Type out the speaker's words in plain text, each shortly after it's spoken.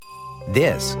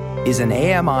This is an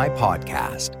AMI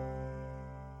podcast.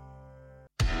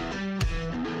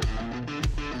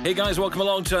 Hey guys, welcome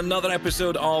along to another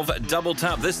episode of Double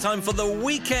Tap, this time for the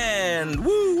weekend.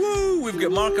 Woo woo! We've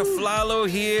got Mark Aflalo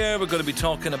here. We're going to be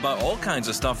talking about all kinds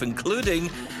of stuff, including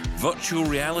virtual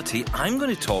reality. I'm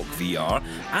going to talk VR,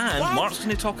 and Mark's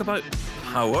going to talk about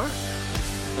power.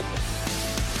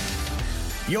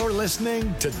 You're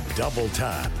listening to Double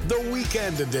Tap, the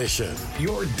weekend edition,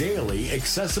 your daily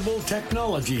accessible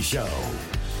technology show.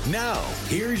 Now,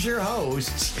 here's your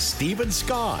hosts, Stephen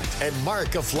Scott and Mark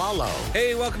Aflalo.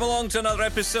 Hey, welcome along to another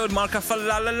episode. Mark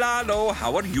Aflalo.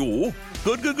 How are you?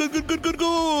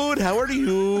 Good. How are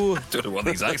you? I don't know what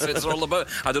these accents are all about.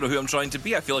 I don't know who I'm trying to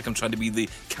be. I feel like I'm trying to be the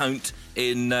Count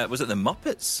in, was it the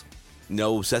Muppets?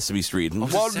 No, Sesame Street. Oh,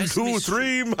 1, Sesame 2,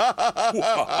 3.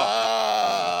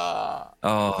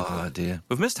 Oh, dear.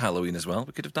 We've missed Halloween as well.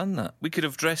 We could have done that. We could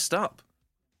have dressed up.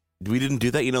 We didn't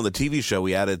do that. You know, the TV show,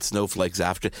 we added snowflakes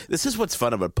after. This is what's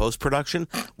fun about post-production.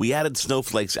 We added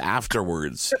snowflakes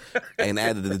afterwards and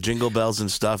added the jingle bells and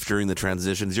stuff during the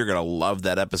transitions. You're going to love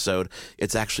that episode.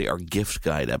 It's actually our gift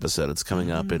guide episode. It's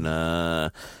coming up in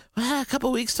a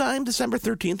couple weeks' time, December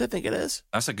 13th, I think it is.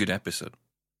 That's a good episode.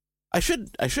 I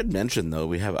should mention,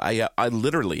 though, I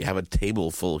literally have a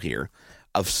table full here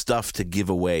of stuff to give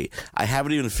away. I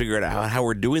haven't even figured out how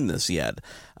we're doing this yet.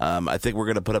 I think we're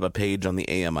going to put up a page on the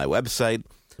AMI website.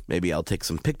 Maybe I'll take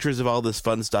some pictures of all this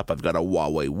fun stuff. I've got a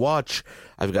Huawei watch.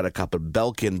 I've got a couple of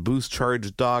Belkin boost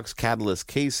charge docks, Catalyst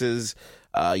cases,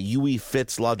 UE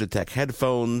Fits Logitech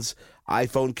headphones,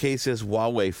 iPhone cases,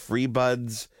 Huawei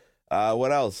FreeBuds.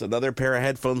 What else? Another pair of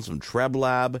headphones from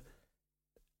TrebLab.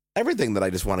 Everything that I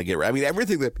just want to get rid of. I mean,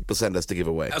 everything that people send us to give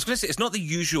away. I was going to say, it's not the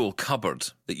usual cupboard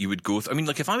that you would go through. I mean,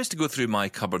 like, if I was to go through my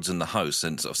cupboards in the house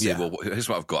and sort of say, well, here's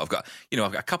what I've got. I've got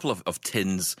a couple of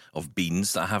tins of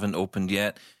beans that I haven't opened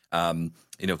yet. I've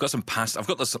got some pasta. I've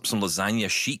got some lasagna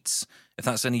sheets, if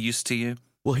that's any use to you.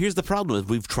 Well, here's the problem. Is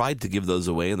we've tried to give those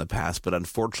away in the past, but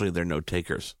unfortunately, there are no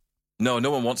takers. No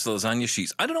one wants the lasagna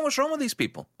sheets. I don't know what's wrong with these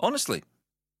people, honestly.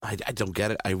 I don't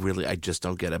get it. I just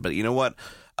don't get it. But you know what?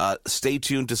 Stay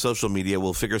tuned to social media.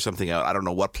 We'll figure something out. I don't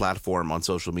know what platform on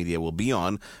social media we'll be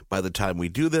on by the time we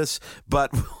do this,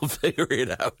 but we'll figure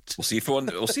it out. We'll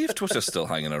see if Twitter's still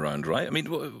hanging around, right? I mean,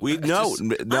 guys.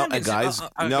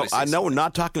 We're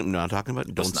not talking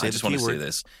about. Don't say the keyword. I just want to say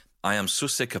this. I am so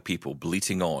sick of people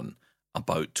bleating on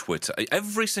about Twitter.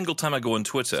 Every single time I go on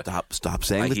Twitter, stop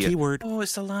saying the T word. Oh,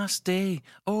 it's the last day.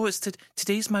 Oh, it's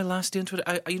today's my last day on Twitter.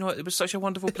 It was such a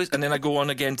wonderful place. And then I go on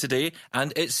again today,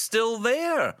 and it's still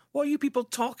there. What are you people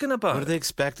talking about? What do they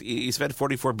expect? You spent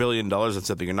 $44 billion on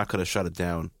something. You're not going to shut it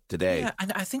down today. Yeah,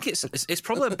 and I think it's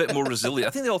probably a bit more resilient.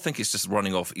 I think they all think it's just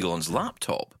running off Elon's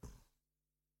laptop.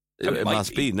 It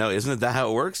must be. No, isn't that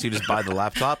how it works? You just buy the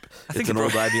laptop. It's an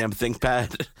old IBM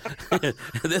ThinkPad.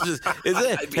 Is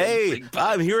it? Hey,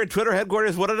 I'm here at Twitter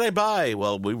headquarters. What did I buy?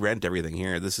 Well, we rent everything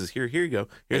here. This is here. Here you go.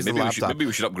 Here's the laptop. Maybe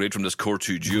we should upgrade from this Core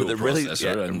 2 Duo with a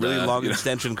processor. really long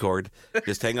extension cord.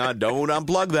 Just hang on. Don't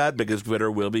unplug that because Twitter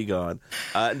will be gone.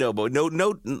 No.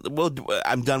 Well,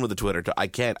 I'm done with the Twitter. I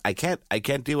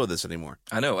can't deal with this anymore.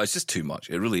 I know. It's just too much.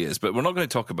 It really is. But we're not going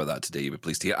to talk about that today. You'll be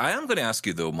pleased to hear. I am going to ask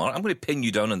you, though, Mark. I'm going to pin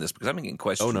you down on this because I've been getting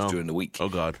questions during the week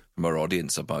from our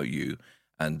audience about you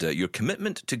and your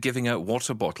commitment to giving out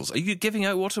water bottles. Are you giving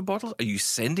out water bottles? Are you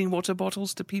sending water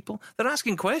bottles to people? They're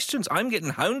asking questions. I'm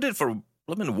getting hounded for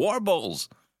blooming water bottles.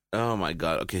 Oh my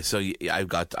God. Okay, so I've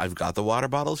got the water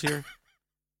bottles here.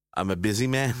 I'm a busy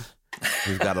man.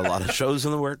 We've got a lot of shows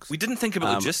in the works. We didn't think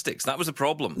about logistics. That was a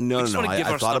problem. No. I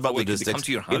thought about logistics. Come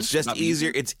to your house. It's just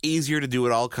easier. It's easier to do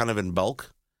it all kind of in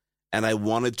bulk. And I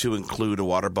wanted to include a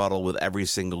water bottle with every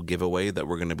single giveaway that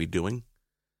we're going to be doing.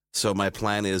 So my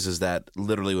plan is that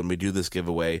literally when we do this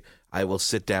giveaway, I will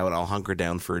sit down, I'll hunker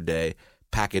down for a day,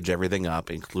 package everything up,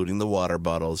 including the water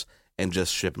bottles, and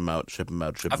just ship them out. I've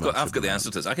got the answer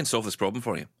to this. I can solve this problem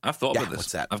for you. I've thought about this.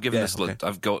 What's that? I've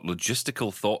got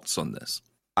logistical thoughts on this.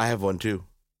 I have one too.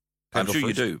 I'm sure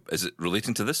you do. Is it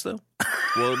relating to this though?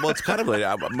 Well, it's kind of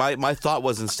related. My thought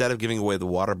was instead of giving away the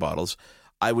water bottles,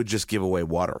 I would just give away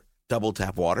water. Double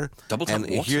tap water.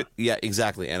 Water? Yeah,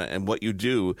 exactly. And what you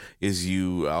do is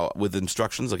you, with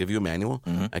instructions, I'll give you a manual.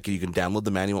 You can download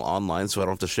the manual online so I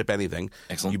don't have to ship anything.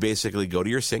 Excellent. You basically go to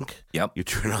your sink. Yep. You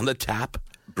turn on the tap.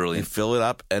 Brilliant. You fill it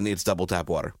up, and it's double tap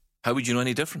water. How would you know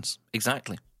any difference?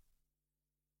 Exactly.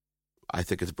 I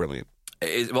think it's brilliant.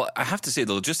 Well, I have to say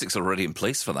the logistics are already in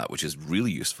place for that, which is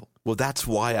really useful. Well, that's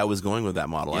why I was going with that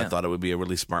model. Yeah. I thought it would be a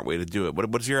really smart way to do it.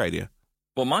 What's your idea?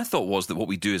 Well, my thought was that what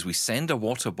we do is we send a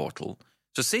water bottle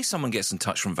So say someone gets in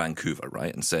touch from Vancouver,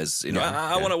 right, and says,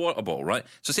 I want a water bottle, right?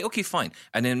 So say, okay, fine.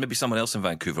 And then maybe someone else in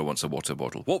Vancouver wants a water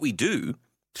bottle. What we do...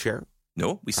 Share.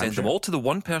 No, we send them all to the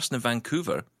one person in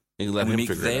Vancouver, and we make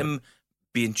them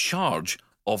be in charge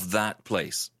of that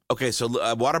place. Okay, so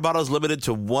a water bottle is limited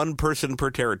to one person per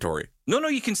territory. No,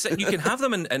 you can have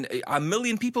them, and 1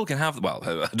 million people can have them. Well,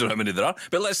 I don't know how many there are,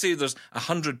 but let's say there's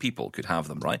 100 people could have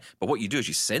them, right? But what you do is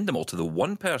you send them all to the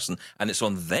one person, and it's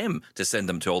on them to send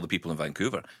them to all the people in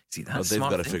Vancouver. See, that's they've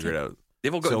smart got to thinking. figure it out.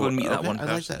 They've all got to go and meet that one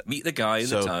person. Like that. Meet the guy in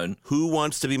the town. Who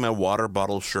wants to be my water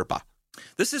bottle Sherpa?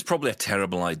 This is probably a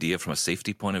terrible idea from a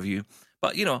safety point of view.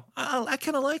 But, I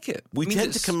kind of like it. We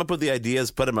tend to come up with the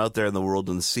ideas, put them out there in the world,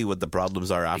 and see what the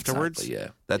problems are afterwards. Exactly,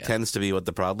 yeah. That tends to be what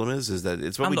the problem is that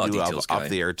it's what we do off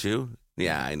the air, too.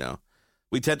 Yeah, I know.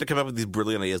 We tend to come up with these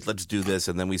brilliant ideas. Let's do this,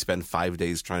 and then we spend 5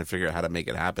 days trying to figure out how to make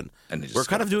it happen. And we're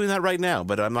kind of doing that right now,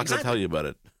 but I'm not going to tell you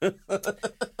about it.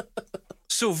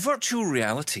 So, virtual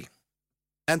reality.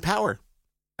 And power.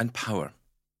 I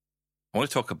want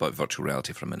to talk about virtual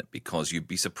reality for a minute, because you'd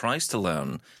be surprised to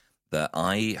learn that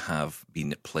I have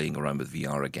been playing around with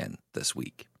VR again this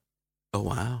week. Oh,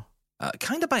 wow.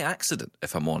 Kind of by accident,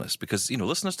 if I'm honest, because,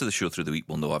 listeners to the show through the week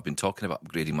will know I've been talking about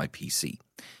upgrading my PC.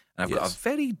 And I've got a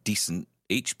very decent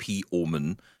HP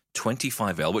Omen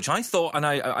 25L, which I thought, and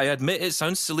I admit it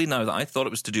sounds silly now, that I thought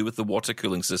it was to do with the water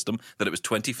cooling system, that it was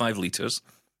 25 litres,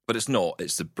 but it's not.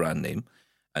 It's the brand name,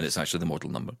 and it's actually the model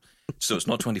number. So it's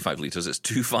not 25 litres, it's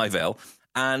 25L.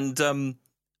 And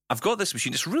I've got this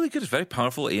machine. It's really good. It's very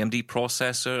powerful AMD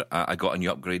processor. I got a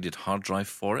new upgraded hard drive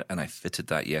for it, and I fitted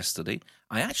that yesterday.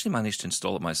 I actually managed to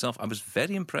install it myself. I was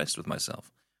very impressed with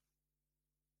myself.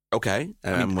 Okay.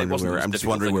 I'm just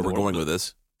wondering where we're going with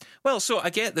this. Well, so I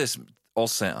get this all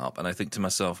set up, and I think to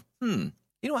myself, you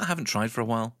know what I haven't tried for a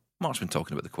while? Mark's been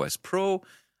talking about the Quest Pro.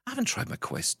 I haven't tried my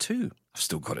Quest 2. I've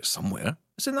still got it somewhere.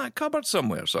 It's in that cupboard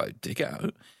somewhere. So I dig it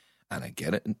out, and I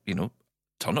get it, and,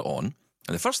 turn it on.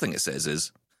 And the first thing it says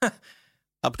is,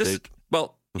 update.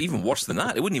 Even worse than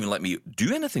that, it wouldn't even let me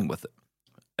do anything with it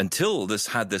until this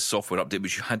had this software update,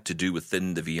 which you had to do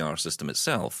within the VR system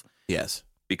itself. Yes.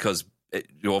 Because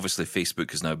obviously Facebook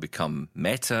has now become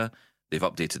Meta. They've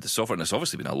updated the software, and it's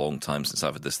obviously been a long time since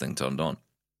I've had this thing turned on.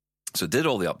 So it did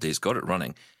all the updates, got it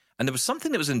running. And there was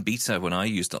something that was in beta when I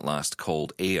used it last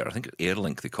called Air. I think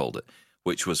Airlink they called it,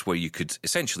 which was where you could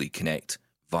essentially connect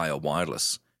via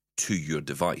wireless to your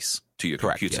device, to your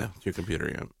computer. Yeah, to your computer,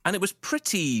 yeah. And it was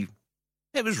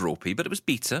ropey, but it was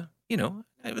beta.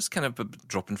 It was kind of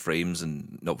dropping frames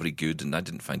and not very good, and I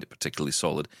didn't find it particularly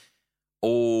solid.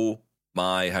 Oh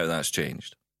my, how that's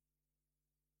changed.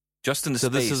 Just in the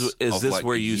space is this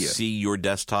where you see your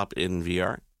desktop in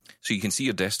VR? So you can see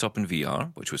your desktop in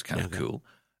VR, which was kind of cool.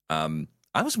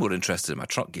 I was more interested in my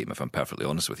truck game, if I'm perfectly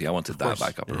honest with you. I wanted that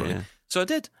back up and running. So I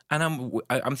did. And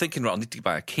I'm thinking, right, I need to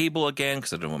buy a cable again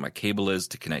because I don't know where my cable is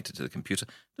to connect it to the computer.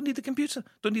 Don't need the computer.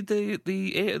 Don't need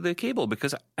the cable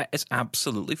because it's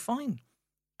absolutely fine.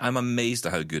 I'm amazed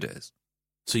at how good it is.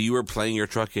 So you were playing your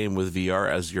truck game with VR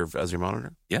as your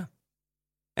monitor? Yeah.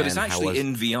 But it's actually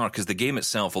in VR because the game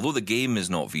itself, although the game is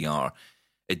not VR,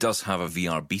 it does have a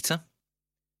VR beta.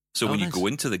 So when you go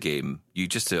into the game, you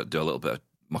just do a little bit of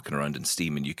mucking around in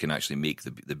Steam and you can actually make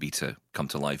the beta come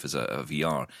to life as a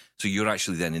VR. So you're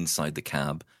actually then inside the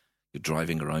cab. You're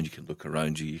driving around. You can look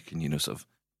around you. You can, sort of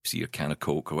see your can of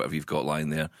Coke or whatever you've got lying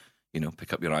there.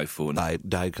 Pick up your iPhone.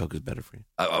 Diet Coke is better for you.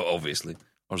 Obviously.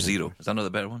 Or Zero. Is that another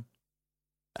better one?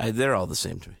 They're all the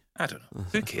same to me. I don't know.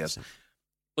 Who cares?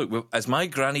 Look, as my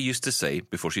granny used to say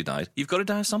before she died, you've got to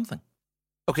die of something.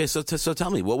 Okay, so tell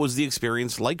me, what was the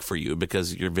experience like for you?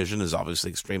 Because your vision is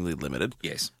obviously extremely limited.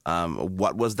 Yes.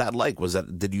 What was that like?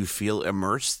 Did you feel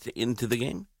immersed into the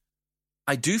game?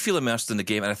 I do feel immersed in the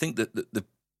game, and I think that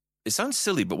it sounds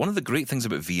silly, but one of the great things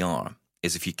about VR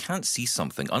is if you can't see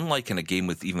something, unlike in a game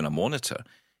with even a monitor,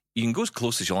 you can go as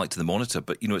close as you like to the monitor,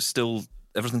 but it's still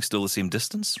everything's still the same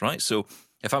distance, right? So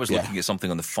if I was looking at something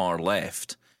on the far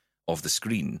left of the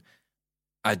screen,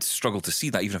 I'd struggle to see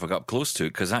that even if I got up close to it,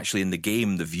 because actually in the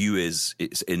game, the view it's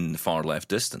in the far left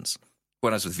distance.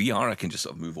 Whereas with VR, I can just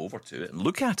sort of move over to it and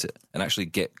look at it and actually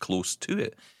get close to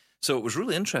it. So it was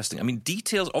really interesting. I mean,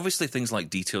 details, obviously things like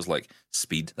details like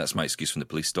speed, that's my excuse when the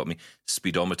police stop me,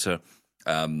 speedometer,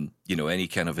 any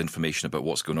kind of information about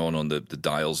what's going on the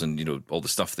dials and, all the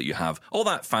stuff that you have, all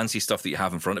that fancy stuff that you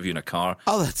have in front of you in a car.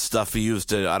 All that stuff you use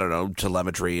to, I don't know,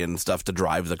 telemetry and stuff to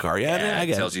drive the car. Yeah, I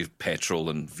get it. Tells you petrol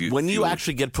and fuel. When you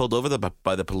actually get pulled over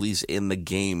by the police in the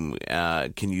game,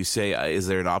 can you say, is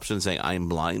there an option saying I'm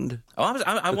blind? Oh,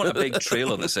 I want a big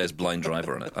trailer that says blind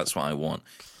driver on it. That's what I want.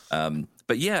 But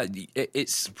But yeah,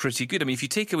 it's pretty good. I mean, if you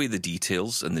take away the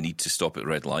details and the need to stop at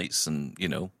red lights and,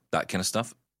 that kind of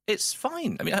stuff, it's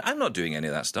fine. I mean, I'm not doing any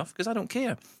of that stuff because I don't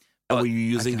care. And were you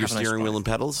using your steering wheel and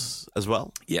pedals as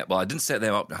well? Yeah, well, I didn't set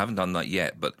them up. I haven't done that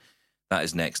yet, but that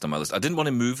is next on my list. I didn't want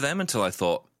to move them until I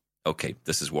thought, okay,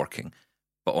 this is working.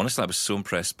 But honestly, I was so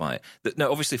impressed by it. Now,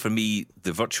 obviously, for me,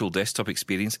 the virtual desktop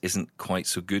experience isn't quite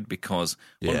so good because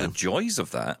one of the joys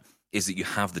of that is that you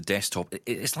have the desktop.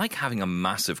 It's like having a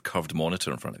massive curved monitor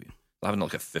in front of you. Having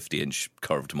like a 50-inch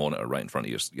curved monitor right in front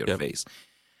of your face.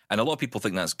 And a lot of people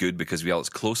think that's good because, it's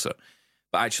closer.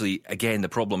 But actually, again, the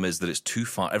problem is that it's too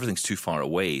far. Everything's too far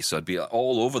away. So I'd be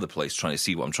all over the place trying to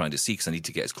see what I'm trying to see because I need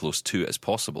to get as close to it as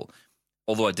possible.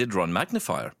 Although I did run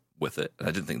Magnifier with it, and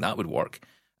I didn't think that would work.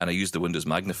 And I used the Windows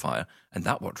Magnifier, and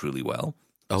that worked really well.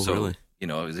 Oh, so, really?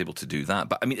 I was able to do that.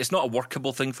 But, I mean, it's not a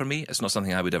workable thing for me. It's not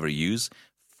something I would ever use.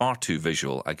 Far too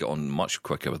visual. I get on much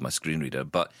quicker with my screen reader.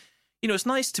 But, it's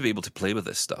nice to be able to play with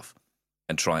this stuff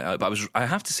and try it out. But I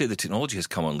have to say the technology has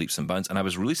come on leaps and bounds, and I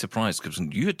was really surprised because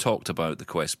when you had talked about the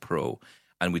Quest Pro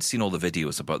and we'd seen all the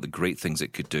videos about the great things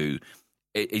it could do,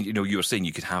 you were saying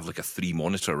you could have like a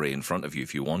 3-monitor array in front of you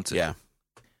if you wanted. Yeah.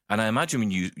 And I imagine when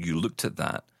you looked at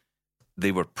that,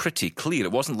 they were pretty clear.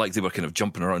 It wasn't like they were kind of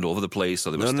jumping around all over the place.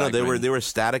 Or they were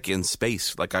static in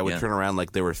space. Like I would turn around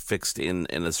like they were fixed in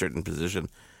a certain position,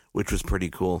 which was pretty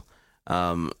cool.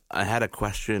 I had a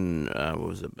question. What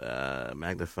was it?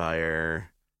 Magnifier.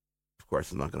 Of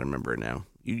course, I'm not going to remember it now.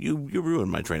 You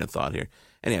ruined my train of thought here.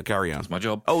 Anyhow, carry on. That's my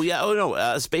job. Oh yeah. Oh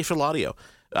no. Spatial audio.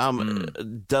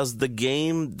 Does that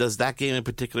game in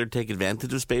particular take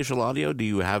advantage of spatial audio? Do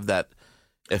you have that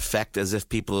effect as if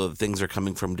things are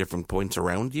coming from different points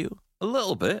around you? A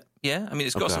little bit, yeah. I mean,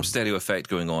 it's got some stereo effect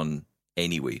going on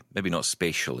anyway. Maybe not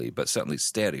spatially, but certainly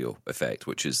stereo effect,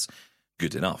 which is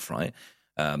good enough, right?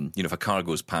 If a car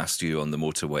goes past you on the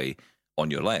motorway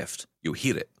on your left, you'll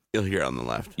hear it. You'll hear it on the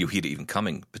left. You'll hear it even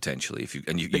coming potentially if you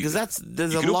there's a lot of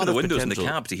potential. You can open the windows in the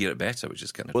cab to hear it better, which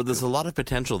is kind of there's a lot of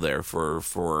potential there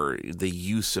for the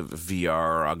use of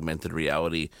VR, augmented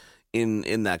reality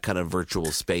in that kind of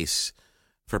virtual space.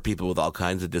 For people with all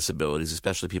kinds of disabilities,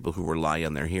 especially people who rely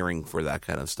on their hearing for that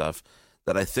kind of stuff,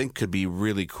 that I think could be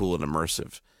really cool and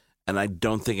immersive. And I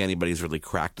don't think anybody's really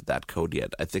cracked that code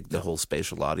yet. I think the whole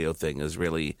spatial audio thing is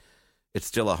it's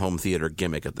still a home theater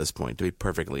gimmick at this point, to be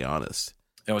perfectly honest.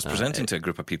 I was presenting to a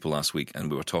group of people last week, and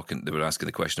they were asking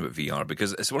the question about VR,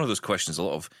 because it's one of those questions a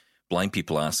lot of blind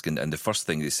people ask, and the first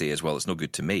thing they say is, well, it's no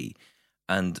good to me.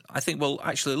 And I think, well,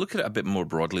 actually, look at it a bit more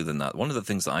broadly than that. One of the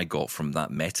things that I got from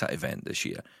that Meta event this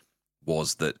year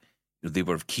was that they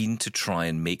were keen to try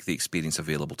and make the experience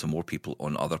available to more people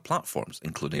on other platforms,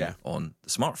 including on the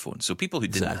smartphone. So people who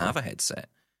didn't have a headset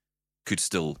could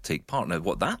still take part. Now,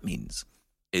 what that means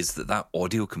is that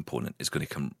audio component is going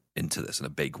to come into this in a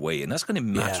big way, and that's going to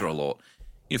matter a lot.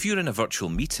 If you're in a virtual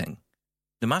meeting,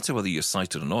 no matter whether you're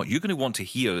sighted or not, you're going to want to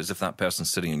hear as if that person's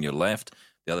sitting on your left,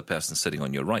 the other person sitting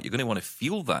on your right. You're going to want to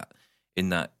feel that in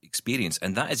that experience.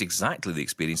 And that is exactly the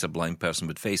experience a blind person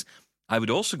would face. I would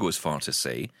also go as far to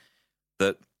say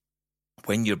that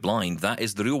when you're blind, that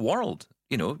is the real world.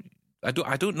 I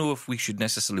don't know if we should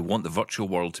necessarily want the virtual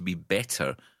world to be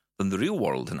better than the real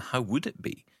world. And how would it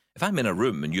be? If I'm in a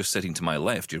room and you're sitting to my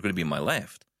left, you're going to be on my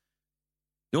left.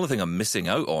 The only thing I'm missing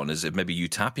out on is if maybe you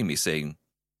tapping me saying,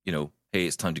 hey,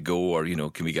 it's time to go, or,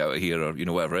 can we get out of here, or,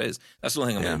 whatever it is. That's the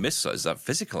only thing I'm going to miss is that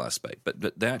physical aspect. But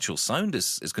the actual sound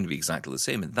is going to be exactly the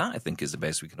same. And that, I think, is the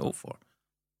best we can hope for.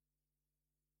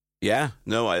 Yeah.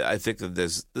 No, I think that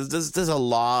there's a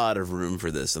lot of room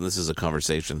for this. And this is a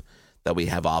conversation that we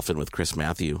have often with Chris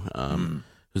Matthew,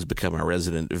 who's become our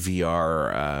resident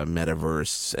VR,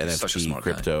 metaverse, NFT,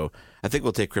 crypto. Guy. I think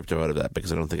we'll take crypto out of that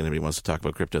because I don't think anybody wants to talk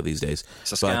about crypto these days.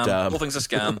 It's a scam. All things a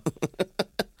scam.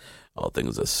 All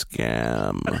things a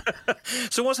scam.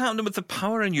 So what's happening with the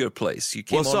power in your place? You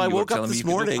came so I woke up this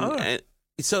morning. And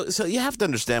so you have to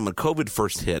understand, when COVID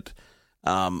first hit,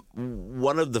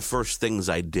 one of the first things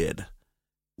I did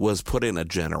was put in a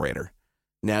generator.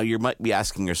 Now, you might be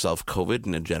asking yourself, COVID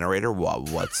and a generator,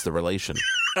 what's the relation?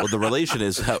 Well, the relation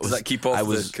is... Does that keep off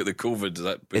the COVID? Does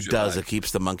that push it does. Back? It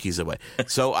keeps the monkeys away.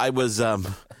 So I was...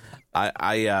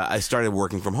 I started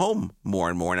working from home more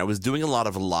and more, and I was doing a lot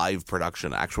of live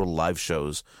production, actual live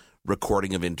shows,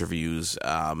 recording of interviews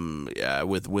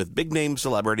with big name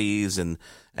celebrities and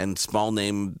small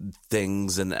name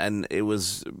things, and it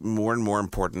was more and more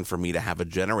important for me to have a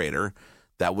generator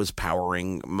that was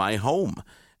powering my home.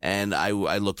 And I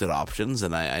looked at options,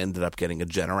 and I ended up getting a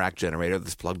Generac generator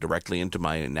that's plugged directly into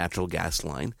my natural gas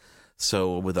line.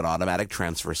 So with an automatic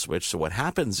transfer switch. So what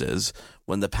happens is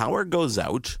when the power goes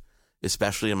out,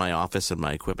 especially in my office and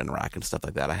my equipment rack and stuff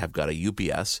like that. I have got a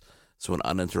UPS, so an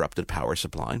uninterrupted power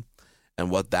supply. And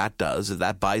what that does is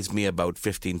that buys me about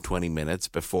 15, 20 minutes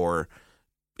before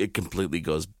it completely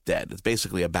goes dead. It's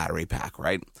basically a battery pack,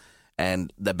 right?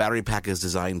 And the battery pack is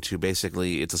designed to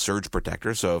basically, it's a surge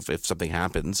protector. So if something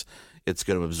happens, it's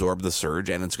going to absorb the surge,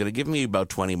 and it's going to give me about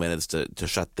 20 minutes to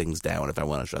shut things down if I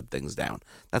want to shut things down.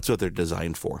 That's what they're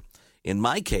designed for. In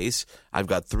my case, I've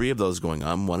got 3 of those going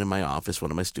on, one in my office,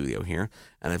 one in my studio here,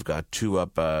 and I've got 2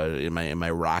 up in my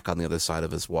rack on the other side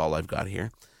of this wall I've got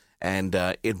here. And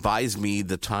it buys me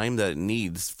the time that it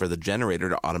needs for the generator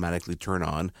to automatically turn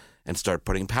on and start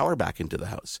putting power back into the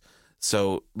house.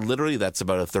 So literally that's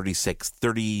about a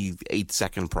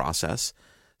 38-second process.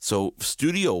 So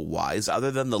studio-wise,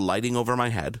 other than the lighting over my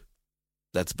head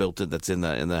that's built in, that's in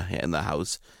the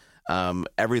house,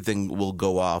 everything will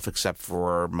go off except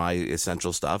for my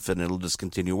essential stuff, and it'll just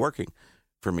continue working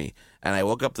for me. And I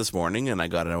woke up this morning and I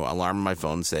got an alarm on my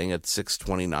phone saying at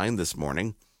 6:29 this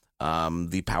morning,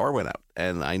 the power went out.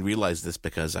 And I realized this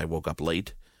because I woke up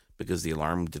late because the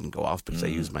alarm didn't go off because I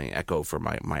used my Echo for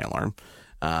my alarm,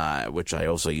 which I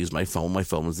also use my phone. My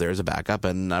phone was there as a backup,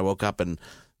 and I woke up and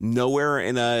nowhere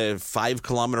in a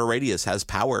 5-kilometer radius has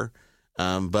power.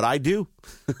 But I do.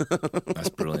 That's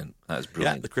brilliant. That's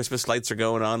brilliant. Yeah, the Christmas lights are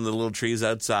going on, the little trees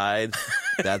outside.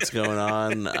 That's going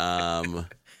on.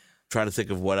 Trying to think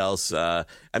of what else. I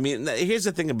mean, here's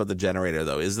the thing about the generator,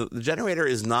 though, is that the generator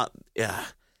is not,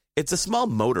 it's a small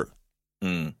motor.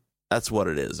 That's what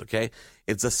it is, okay?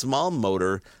 It's a small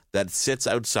motor that sits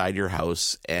outside your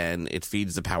house, and it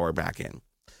feeds the power back in.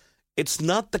 It's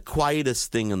not the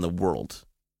quietest thing in the world.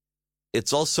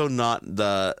 It's also not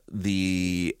not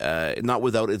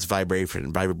without its vibrations.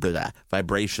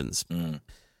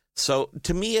 So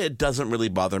to me, it doesn't really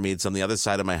bother me. It's on the other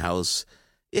side of my house.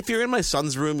 If you're in my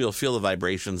son's room, you'll feel the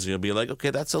vibrations, and you'll be like, okay,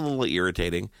 that's a little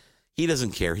irritating. He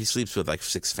doesn't care. He sleeps with like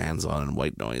 6 fans on and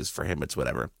white noise. For him, it's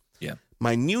whatever. Yeah.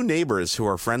 My new neighbors, who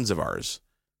are friends of ours,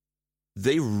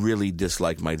 they really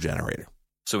dislike my generator.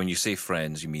 So when you say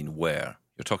friends, you mean where?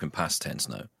 You're talking past tense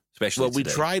now. Especially we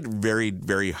tried very,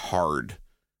 very hard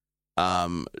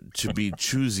to be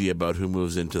choosy about who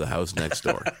moves into the house next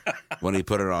door when he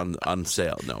put it on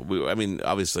sale. No,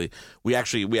 obviously, we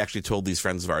actually told these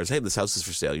friends of ours, hey, this house is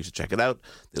for sale. You should check it out.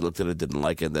 They looked at it, didn't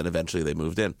like it, and then eventually they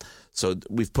moved in. So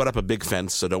we've put up a big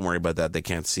fence, so don't worry about that. They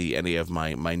can't see any of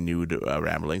my nude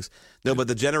ramblings. No, but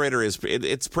the generator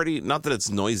it's pretty, not that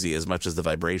it's noisy as much as the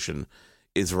vibration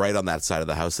is right on that side of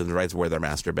the house and right where their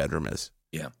master bedroom is.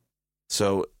 Yeah.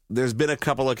 So there's been a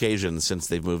couple occasions since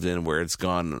they've moved in where it's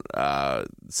gone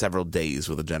several days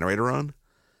with a generator on,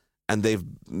 and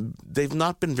they've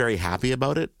not been very happy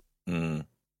about it. I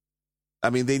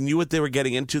mean, they knew what they were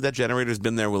getting into. That generator's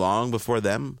been there long before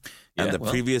them, and the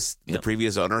previous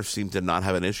owner seemed to not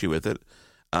have an issue with it.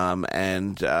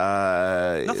 Nothing's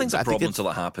a problem until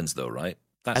it happens, though, right?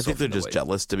 I think they're just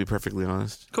jealous, to be perfectly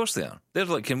honest. Of course they are. They're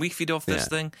like, can we feed off this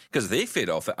thing? Because they feed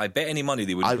off it. I bet any money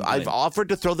they wouldn't. I've offered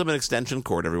to throw them an extension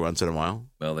cord every once in a while.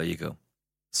 Well, there you go.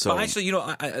 So, but actually,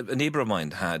 a neighbour of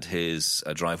mine had his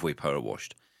driveway power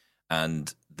washed,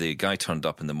 and the guy turned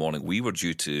up in the morning. We were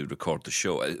due to record the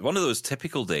show. One of those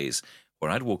typical days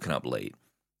where I'd woken up late,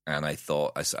 and I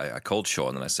thought, I called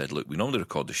Sean and I said, look, we normally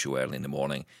record the show early in the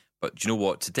morning, but do you know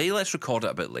what? Today, let's record it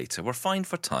a bit later. We're fine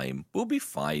for time. We'll be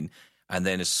fine. And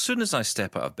then as soon as I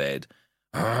step out of bed,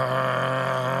 and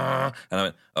I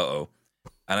went, uh-oh.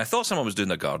 And I thought someone was doing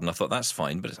their garden. I thought, that's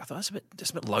fine. But I thought, it's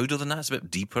a bit louder than that. It's a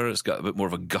bit deeper. It's got a bit more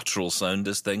of a guttural sound,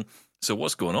 this thing. So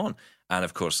what's going on? And,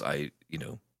 of course, I,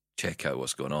 check out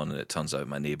what's going on. And it turns out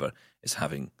my neighbour is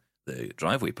having the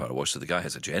driveway power washed. So the guy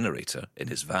has a generator in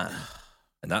his van.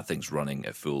 And that thing's running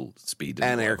at full speed.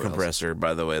 And air compressor,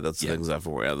 by the way. That's the things I've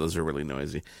worn. Those are really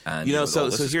noisy. And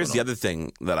so here's the other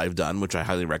thing that I've done, which I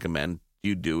highly recommend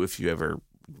you do if you ever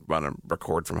want to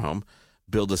record from home.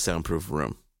 Build a soundproof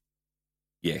room.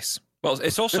 Yes. Well,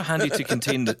 it's also handy to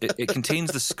contain, it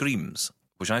contains the screams,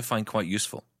 which I find quite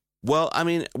useful. Well, I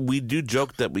mean, we do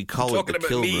joke that we call it the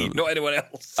kill room. Not anyone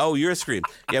else. Oh, you're a scream.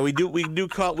 Yeah, we do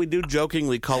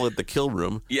jokingly call it the kill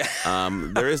room. Yeah.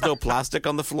 There is no plastic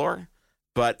on the floor.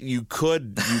 But you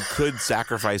could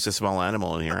sacrifice a small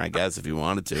animal in here, I guess, if you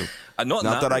wanted to. Not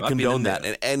that I condone that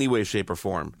in any way, shape, or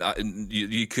form.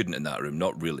 You couldn't in that room,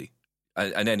 not really.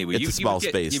 And anyway, it's a small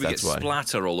space. You would get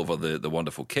splatter all over the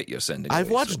wonderful kit you're sending. I've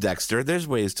watched Dexter. There's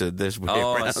ways around.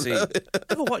 I see.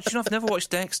 I've never watched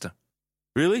Dexter.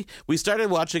 Really? We started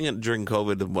watching it during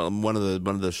COVID. One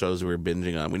of the shows we were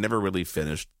binging on. We never really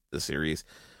finished the series.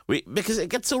 Because it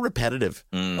gets so repetitive.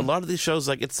 A lot of these shows,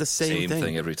 it's the same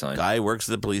thing every time. Guy works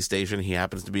at the police station. He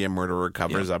happens to be a murderer,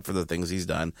 covers up for the things he's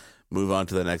done. move on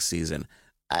to the next season.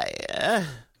 I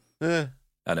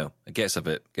know it gets a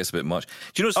bit much.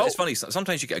 Do you know? It's funny.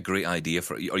 Sometimes you get a great idea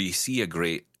for, or you see a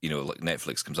great, like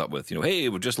Netflix comes up with, hey,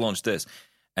 we've just launched this,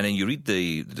 and then you read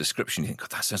the description, you think,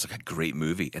 God, that sounds like a great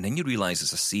movie, and then you realize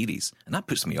it's a series, and that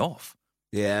puts me off.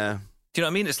 Yeah. Do you know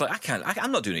what I mean? It's like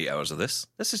I'm not doing 8 hours of this.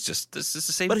 This is the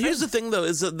same. But thing. Here's the thing, though,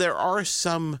 is that there are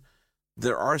some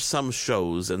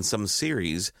shows and some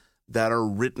series that are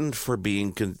written for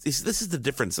being. This is the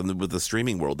difference with the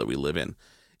streaming world that we live in,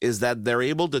 is that they're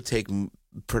able to take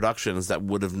productions that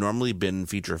would have normally been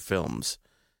feature films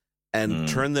and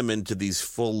turn them into these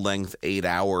full-length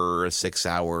 8-hour,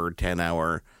 6-hour,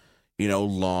 10-hour,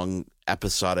 long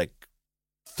episodic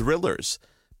thrillers.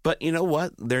 But you know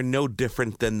what? They're no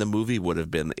different than the movie would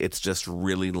have been. It's just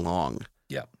really long.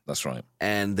 Yeah, that's right.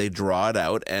 And they draw it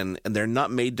out, and they're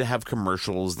not made to have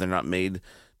commercials. They're not made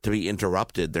to be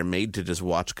interrupted. They're made to just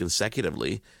watch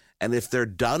consecutively. And if they're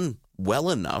done well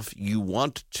enough, you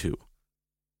want to.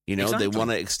 Exactly. They want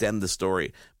to extend the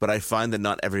story. But I find that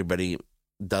not everybody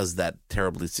does that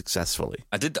terribly successfully.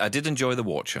 I did enjoy The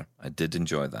Watcher. I did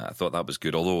enjoy that. I thought that was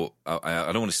good. Although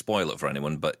I don't want to spoil it for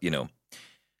anyone, but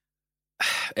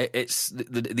it's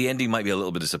the ending might be a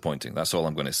little bit disappointing. That's all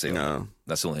I'm going to say. No.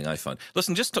 That's the only thing I found.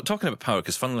 Listen, just talking about power,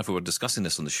 because funnily enough, we were discussing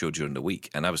this on the show during the week,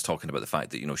 and I was talking about the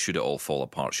fact that, should it all fall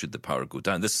apart? Should the power go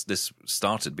down? This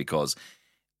started because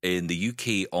in the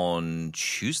UK on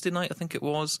Tuesday night, I think it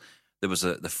was, there was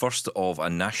the first of a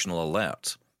national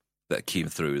alert that came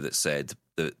through that said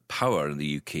that power in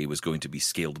the UK was going to be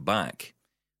scaled back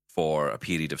for a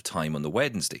period of time on the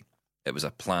Wednesday. It was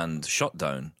a planned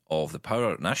shutdown of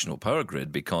the national power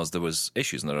grid because there was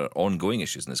issues, and there are ongoing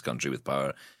issues in this country with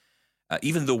power.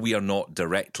 Even though we are not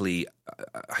directly,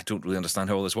 I don't really understand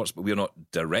how all this works, but we are not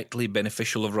directly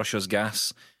beneficial of Russia's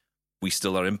gas. We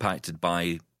still are impacted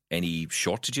by any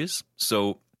shortages.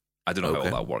 So I don't know how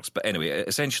all that works. But anyway,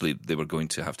 essentially, they were going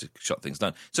to have to shut things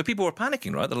down. So people were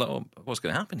panicking, right? They're like, oh, what's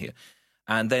going to happen here?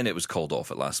 And then it was called off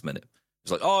at last minute.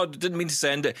 It's like, oh, didn't mean to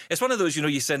send it. It's one of those,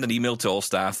 you send an email to all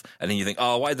staff, and then you think,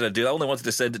 oh, why did I do that? I only wanted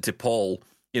to send it to Paul.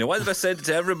 Why did I send it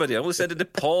to everybody? I only sent it to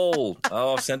Paul.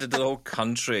 Oh, I've sent it to the whole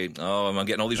country. Oh, I'm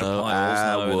getting all these replies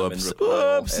now. Whoops.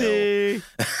 Whoopsie.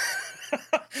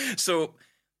 So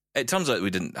it turns out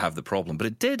we didn't have the problem, but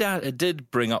it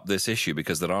did bring up this issue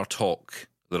because there are talks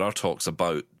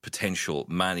about potential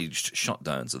managed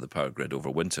shutdowns of the power grid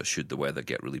over winter should the weather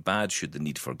get really bad, should the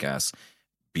need for gas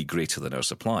be greater than our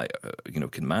supply,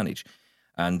 can manage.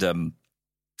 And I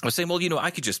was saying, well,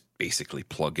 I could just basically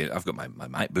plug in. I've got my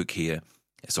MacBook here.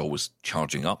 It's always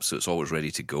charging up, so it's always ready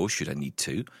to go should I need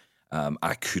to.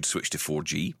 I could switch to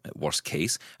 4G at worst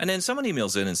case. And then someone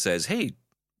emails in and says, hey,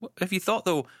 have you thought,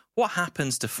 though, what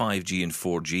happens to 5G and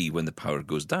 4G when the power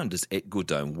goes down? Does it go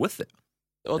down with it?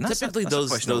 Well, typically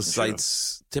those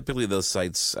sites,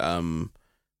 the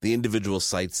individual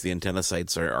sites, the antenna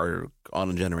sites are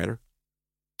on a generator.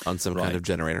 On some kind of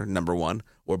generator, number one,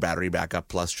 or battery backup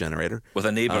plus generator. With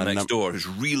a neighbor next door who's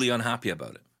really unhappy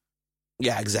about it.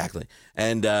 Yeah, exactly.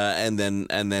 And then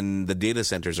the data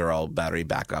centers are all battery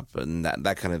backup, and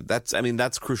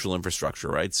that's crucial infrastructure,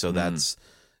 right? So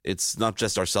it's not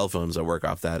just our cell phones that work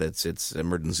off that. It's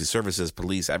emergency services,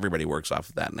 police, everybody works off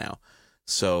of that now.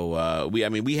 So we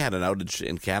had an outage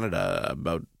in Canada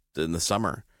about in the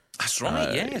summer. That's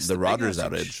right, yes. The Rogers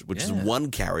outage, which is one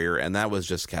carrier, and that was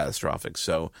just catastrophic.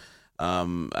 So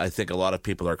I think a lot of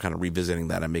people are kind of revisiting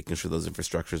that and making sure those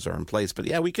infrastructures are in place. But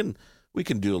yeah, we can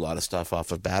do a lot of stuff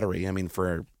off of battery. I mean,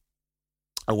 for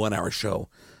a 1-hour show,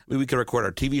 we could record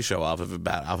our TV show off of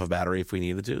battery if we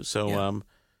needed to. So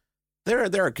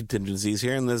there are contingencies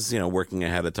here, and this working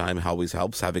ahead of time always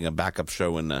helps. Having a backup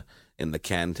show in the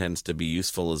can tends to be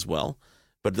useful as well.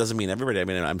 But it doesn't mean everybody. I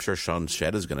mean, I'm sure Sean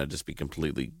Shed is going to just be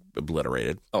completely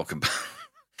obliterated. Oh,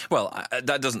 well,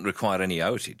 that doesn't require any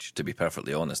outage, to be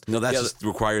perfectly honest. No, that just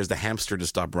requires the hamster to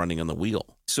stop running on the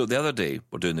wheel. So the other day,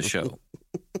 we're doing the show,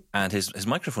 and his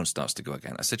microphone starts to go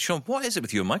again. I said, Sean, what is it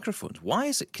with your microphones? Why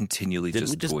is it continually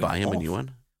Didn't we just going buy him off? A new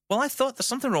one? Well, I thought there's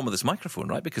something wrong with this microphone,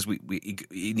 right? Because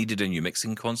he needed a new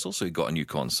mixing console, so he got a new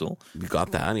console. We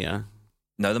got that, yeah.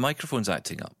 Now the microphone's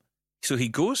acting up. So he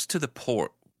goes to the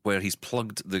port where he's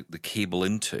plugged the cable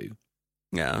into.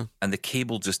 Yeah. And the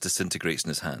cable just disintegrates in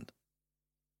his hand.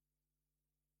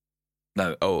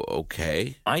 Now,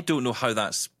 okay. I don't know how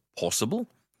that's possible,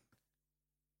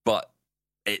 but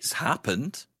it's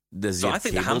happened. Does he have I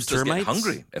think the cable hamsters termites? get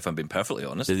hungry, if I'm being perfectly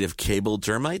honest. Does he have cable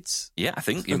termites? Yeah, I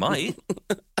think he might.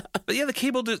 But yeah, the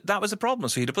cable, that was a problem.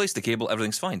 So he replaced the cable,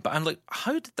 everything's fine. But I'm like,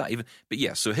 how did that even... But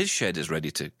yeah, so his shed is ready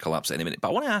to collapse at any minute. But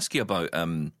I want to ask you about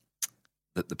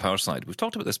the power side. We've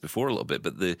talked about this before a little bit,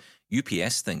 but the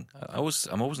UPS thing,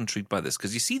 I'm always intrigued by this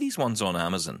because you see these ones on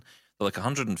Amazon. They're like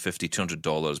 $150,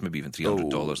 $200, maybe even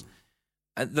 $300.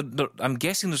 And I'm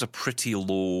guessing there's pretty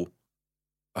low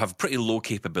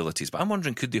capabilities, but I'm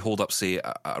wondering, could they hold up, say,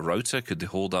 a router? Could they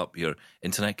hold up your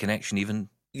internet connection even?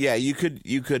 Yeah, you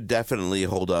could definitely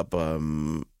hold up a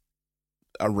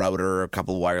router, a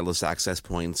couple wireless access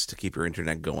points to keep your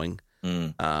internet going.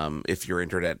 If your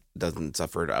internet doesn't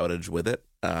suffer an outage with it.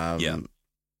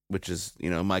 Which is,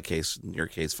 in my case, in your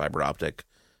case, fiber optic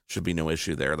should be no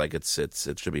issue there. Like it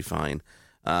should be fine.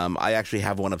 I actually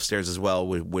have one upstairs as well,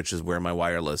 which is where all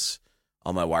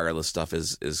my wireless stuff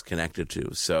is connected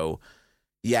to. So,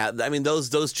 yeah, I mean,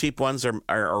 those cheap ones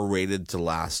are rated to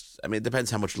last. I mean, it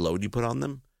depends how much load you put on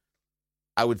them.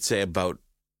 I would say about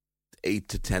 8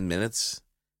 to 10 minutes.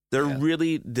 They're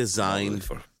really designed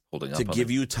for holding up to give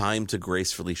you time to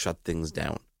gracefully shut things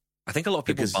down. I think a lot of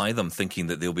people buy them thinking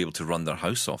that they'll be able to run their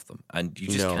house off them, and you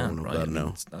just can't, right?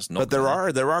 No. That's not. But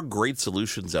there are great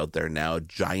solutions out there now,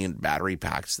 giant battery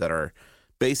packs that are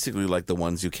basically like the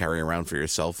ones you carry around for your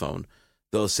cell phone.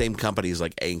 Those same companies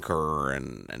like Anker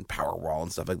and Powerwall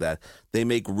and stuff like that, they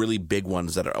make really big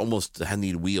ones that are almost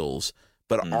need wheels,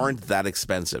 but aren't that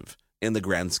expensive in the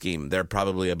grand scheme. They're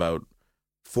probably about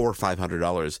 $400 or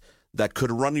 $500 that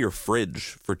could run your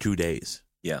fridge for 2 days.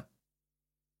 Yeah.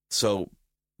 So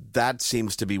that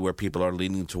seems to be where people are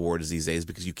leaning towards these days,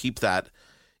 because you keep that,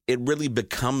 it really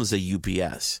becomes a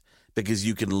UPS, because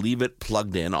you can leave it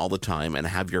plugged in all the time and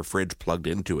have your fridge plugged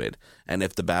into it. And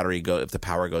if the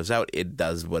power goes out, it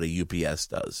does what a UPS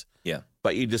does. Yeah.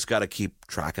 But you just got to keep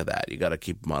track of that. You got to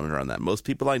keep monitoring that. Most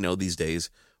people I know these days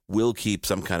will keep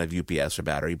some kind of UPS or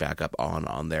battery backup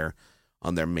on their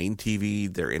main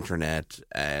TV, their internet,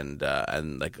 and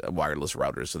like a wireless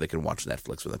router, so they can watch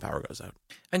Netflix when the power goes out.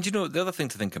 And the other thing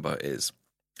to think about is,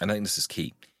 and I think this is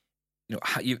key,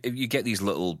 you get these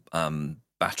little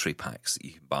battery packs that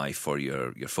you can buy for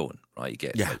your phone, right? You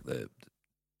get like the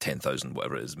 10,000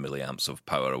 whatever it is milliamps of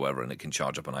power or whatever, and it can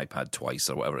charge up an iPad twice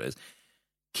or whatever it is.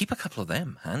 Keep a couple of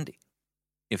them handy.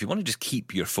 If you want to just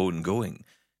keep your phone going,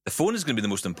 the phone is going to be the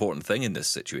most important thing in this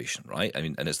situation, right? I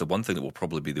mean, and it's the one thing that will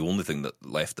probably be the only thing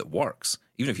that works.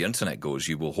 Even if your internet goes,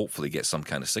 you will hopefully get some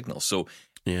kind of signal. So,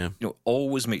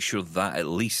 always make sure that at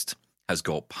least has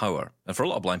got power. And for a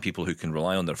lot of blind people who can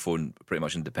rely on their phone pretty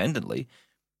much independently,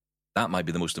 that might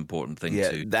be the most important thing.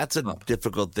 Yeah, that's a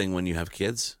difficult thing when you have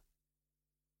kids.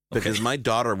 Because my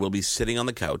daughter will be sitting on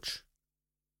the couch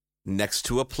next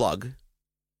to a plug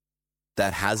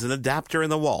that has an adapter in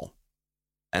the wall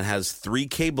and has 3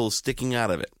 cables sticking out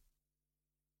of it.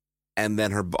 And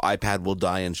then her iPad will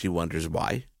die and she wonders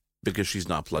why, because she's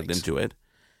not plugged into it.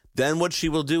 Then what she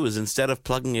will do is, instead of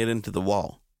plugging it into the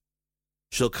wall,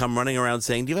 she'll come running around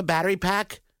saying, "Do you have a battery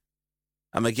pack?"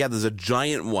 I'm like, "Yeah, there's a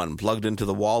giant one plugged into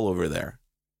the wall over there.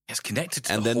 It's connected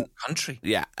to the whole country."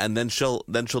 Yeah, and then she'll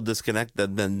disconnect,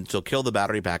 then she'll kill the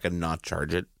battery pack and not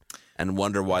charge it and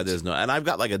wonder why there's no... And I've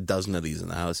got like a dozen of these in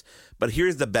the house. But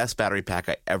here's the best battery pack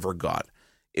I ever got.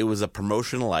 It was a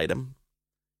promotional item.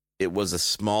 It was a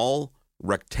small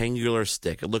rectangular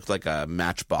stick. It looked like a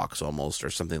matchbox almost, or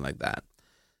something like that.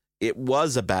 It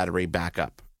was a battery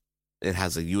backup. It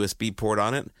has a USB port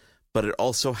on it, but it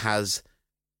also has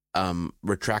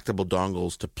retractable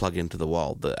dongles to plug into the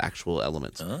wall, the actual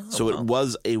elements. It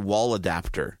was a wall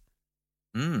adapter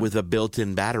with a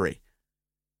built-in battery.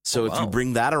 So if you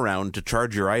bring that around to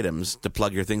charge your items, to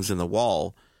plug your things in the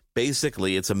wall,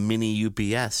 basically it's a mini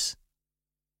UPS.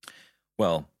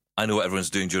 Well, I know what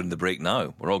everyone's doing during the break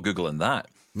now. We're all Googling that.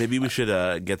 Maybe we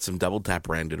should get some Double Tap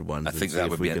branded ones. I think that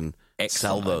would be an excellent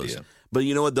sell those. Idea. But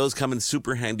you know what? Those come in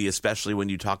super handy, especially when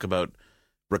you talk about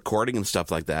recording and stuff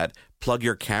like that. Plug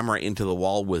your camera into the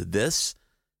wall with this,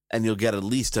 and you'll get at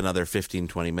least another 15,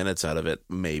 20 minutes out of it,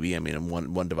 maybe. I mean,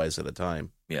 one device at a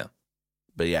time. Yeah.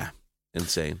 But yeah,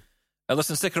 insane.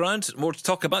 Listen, stick around. More to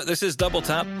talk about. This is Double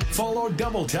Tap. Follow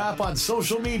Double Tap on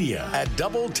social media at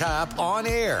Double Tap On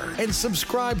Air, and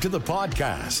subscribe to the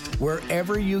podcast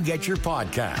wherever you get your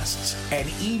podcasts,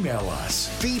 and email us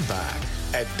feedback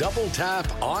at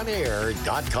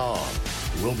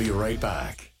doubletaponair.com. We'll be right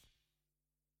back.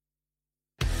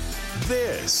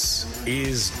 This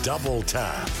is Double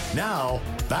Tap. Now,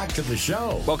 back to the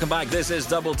show. Welcome back. This is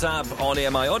Double Tap on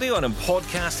AMI Audio and on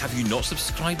podcast. Have you not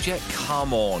subscribed yet?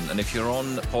 Come on. And if you're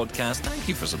on podcast, thank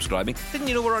you for subscribing. Didn't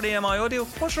you know we're on AMI Audio?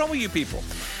 What's wrong with you people?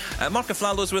 Mark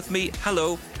Aflalo's with me.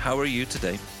 Hello. How are you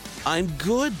today? I'm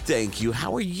good, thank you.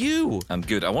 How are you? I'm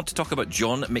good. I want to talk about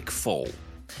John McFall.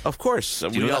 Of course.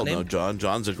 We all know John.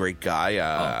 John's a great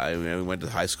guy. We went to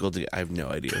high school together. I have no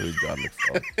idea who John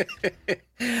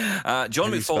McFall.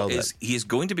 John McFall he is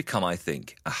going to become, I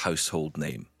think, a household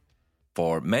name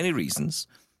for many reasons.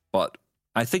 But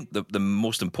I think the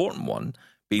most important one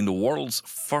being the world's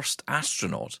first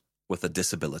astronaut with a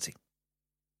disability.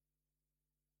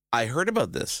 I heard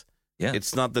about this. Yeah.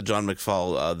 It's not the John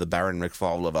McFall, the Baron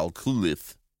McFall of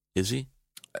Alculith, is he?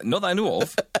 Not that I know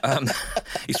of.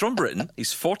 He's from Britain.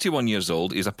 He's 41 years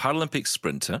old. He's a Paralympic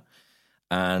sprinter.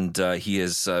 And he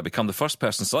has become the first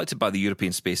person selected by the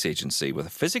European Space Agency with a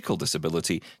physical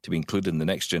disability to be included in the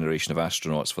next generation of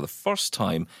astronauts for the first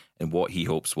time in what he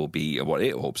hopes will be, or what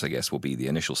it hopes, I guess, will be the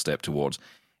initial step towards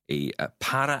a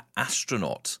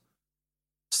para-astronaut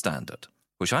standard,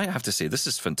 which I have to say, this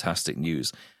is fantastic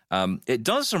news. It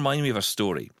does remind me of a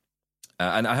story.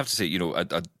 And I have to say,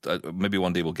 maybe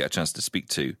one day we'll get a chance to speak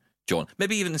to John.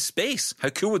 Maybe even in space. How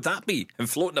cool would that be? Him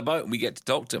floating about and we get to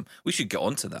talk to him. We should get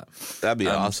onto that. That'd be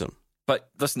awesome. But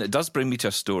listen, it does bring me to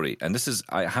a story. And this is,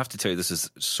 I have to tell you, this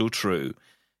is so true.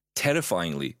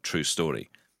 Terrifyingly true story.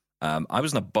 I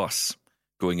was in a bus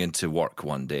going into work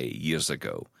one day years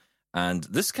ago. And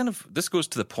this goes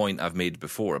to the point I've made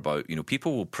before about,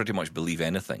 people will pretty much believe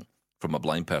anything from a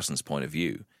blind person's point of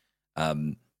view.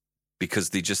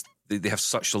 Because they have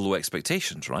such low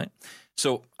expectations, right?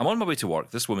 So I'm on my way to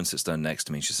work. This woman sits down next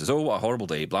to me and she says, "Oh, what a horrible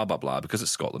day, blah, blah, blah." Because it's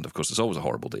Scotland, of course, it's always a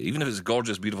horrible day. Even if it's a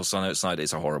gorgeous, beautiful sun outside,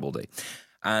 it's a horrible day.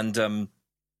 And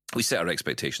we set our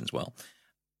expectations well.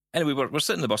 Anyway, we're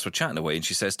sitting in the bus, we're chatting away, and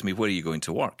she says to me, "Where are you going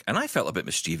to work?" And I felt a bit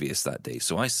mischievous that day.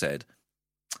 So I said,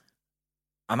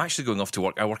 "I'm actually going off to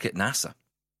work. I work at NASA."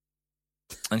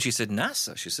 And she said,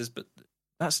 "NASA?" She says, "But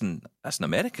that's in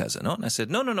America, is it not?" And I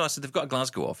said, No. I said, "They've got a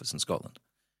Glasgow office in Scotland."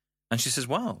 And she says,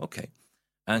 "Wow, okay."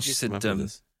 And she said,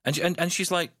 and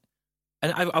she's like,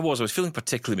 and I was feeling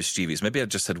particularly mischievous. Maybe I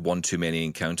just had one too many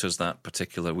encounters that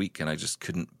particular week, and I just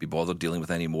couldn't be bothered dealing with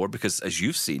any more. Because as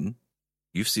you've seen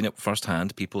it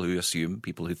firsthand. People who assume,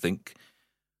 people who think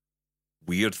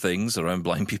weird things around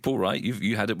blind people, right?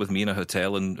 You had it with me in a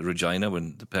hotel in Regina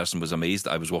when the person was amazed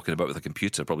that I was walking about with a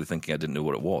computer, probably thinking I didn't know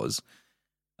what it was.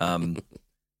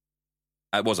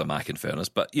 It was a Mac, in fairness,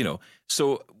 but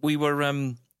so we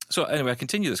were. So anyway, I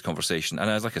continue this conversation,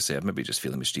 and like I said, maybe just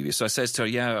feeling mischievous. So I says to her,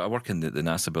 "Yeah, I work in the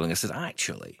NASA building." I said,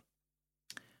 "Actually,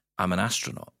 I'm an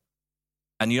astronaut."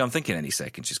 And I'm thinking any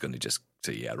second she's going to just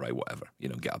say, "Yeah, right, whatever,"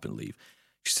 get up and leave.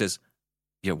 She says,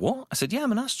 "Yeah, what?" I said, "Yeah,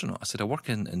 I'm an astronaut." I said, "I work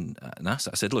in NASA."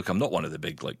 I said, "Look, I'm not one of the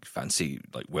big, fancy,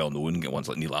 well-known ones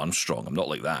like Neil Armstrong. I'm not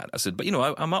like that." I said, "But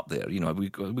I'm up there. We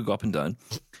go up and down."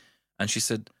 And she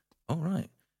said, "Oh, right."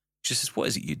 She says, "What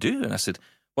is it you do?" And I said,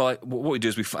 "Well, what we do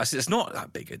is I said, it's not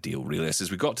that big a deal, really." I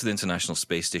says, "We got to the International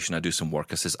Space Station. I do some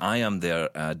work." I says, "I am their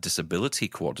disability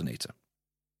coordinator."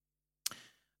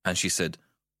 And she said,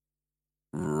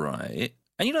 "Right."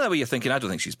 And that way you're thinking, I don't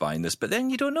think she's buying this, but then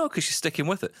you don't know because she's sticking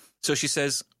with it. So she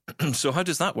says, "So how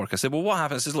does that work?" I said, "Well, what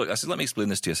happens?" I said, "Look," I said, "let me explain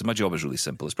this to you." I said, "My job is really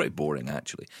simple. It's pretty boring,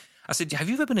 actually." I said, "Have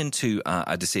you ever been into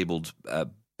a disabled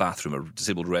bathroom or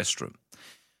disabled restroom?"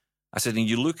 I said, "And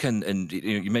you look and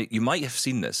you might have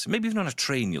seen this. Maybe even on a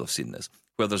train you'll have seen this,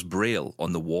 where there's Braille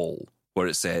on the wall where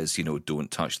it says, don't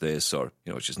touch this, or,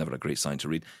 it's just never a great sign to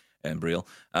read in Braille.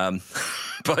 But,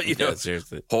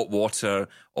 seriously. Hot water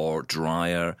or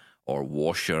dryer or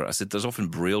washer." I said, "There's often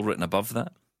Braille written above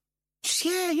that." She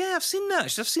said, "Yeah, I've seen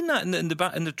that. I've seen that in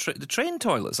the train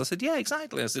toilets." I said, "Yeah,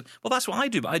 exactly." I said, "Well, that's what I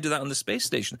do, but I do that on the space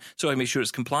station. So I make sure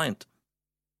it's compliant.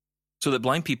 So that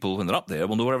blind people, when they're up there,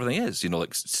 will know where everything is.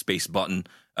 Like space button,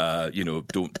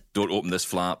 don't open this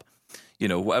flap,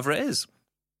 whatever it is."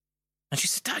 And she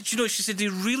said, "Dad, she said, they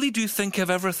really do think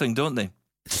of everything, don't they?"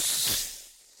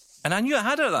 And I knew I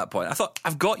had her at that point. I thought,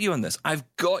 I've got you on this. I've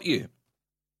got you.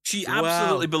 She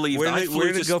absolutely believed that I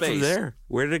flew to space.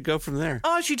 Where did it go from there?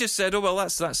 Oh, she just said, "Oh, well,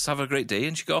 let's have a great day."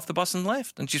 And she got off the bus and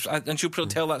left. And she'll probably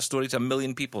tell that story to 1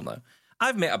 million people now.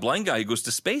 I've met a blind guy who goes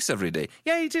to space every day.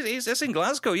 Yeah, he did. It's in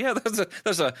Glasgow. Yeah,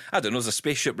 there's a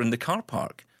spaceship in the car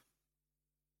park.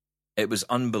 It was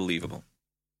unbelievable.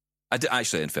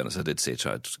 Actually, in fairness, I did say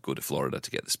try to go to Florida to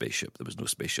get the spaceship. There was no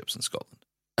spaceships in Scotland.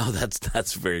 Oh,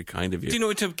 that's very kind of you. Do you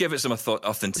know, to give it some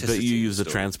authenticity? But you use a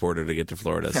transporter to get to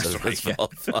Florida, so that's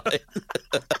right, fine.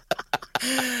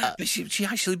 But she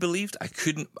actually believed. I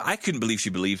couldn't believe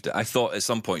she believed it. I thought at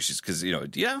some point because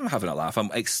I'm having a laugh. I'm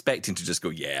expecting to just go,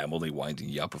 "Yeah, I'm only winding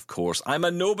you up. Of course, I'm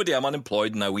a nobody. I'm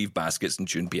unemployed and I weave baskets and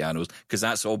tune pianos because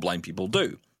that's all blind people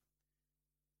do."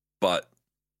 But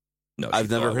No,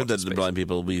 I've never heard that the blind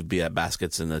people leave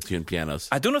baskets in the tuned pianos.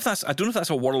 I don't know if that's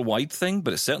a worldwide thing,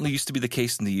 but it certainly used to be the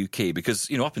case in the UK because,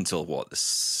 up until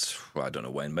I don't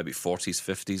know when, maybe 40s,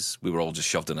 50s, we were all just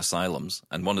shoved in asylums.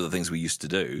 And one of the things we used to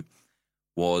do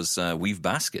was weave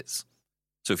baskets.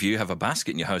 So if you have a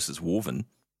basket in your house that's woven,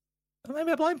 there might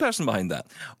be a blind person behind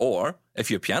that. Or if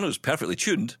your piano's perfectly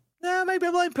tuned, there might be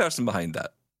a blind person behind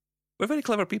that. We're very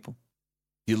clever people.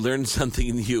 You learn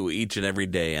something new each and every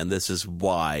day, and this is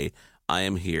why I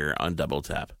am here on Double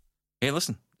Tap. Hey,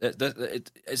 listen,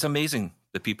 it's amazing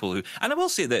the people who... And I will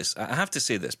say this, I have to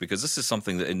say this, because this is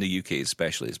something that in the UK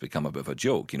especially has become a bit of a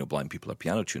joke. Blind people are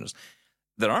piano tuners.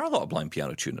 There are a lot of blind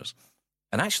piano tuners,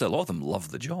 and actually a lot of them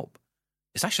love the job.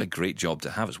 It's actually a great job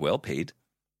to have. It's well paid.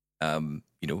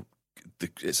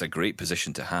 It's a great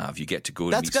position to have. You get to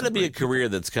go. That's got to be a career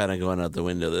that's kind of going out the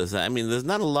window. There's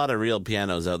not a lot of real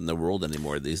pianos out in the world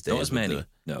anymore these days. Not as many.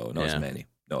 Not as many.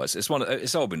 No,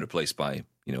 it's all been replaced by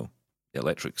the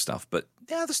electric stuff. But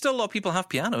yeah, there's still a lot of people who have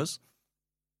pianos.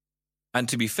 And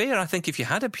to be fair, I think if you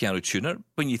had a piano tuner,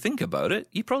 when you think about it,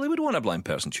 you probably would want a blind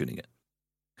person tuning it.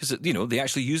 Because, they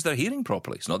actually use their hearing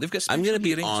properly. It's not they've got I'm going to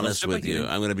be honest with you.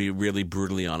 I'm going to be really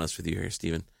brutally honest with you here,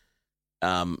 Stephen.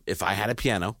 If I had a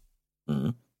piano,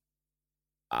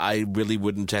 I really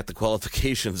wouldn't check the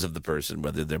qualifications of the person,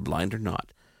 whether they're blind or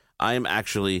not. I am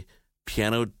actually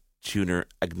piano tuner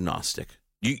agnostic.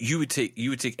 You would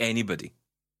take anybody.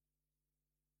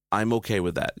 I'm okay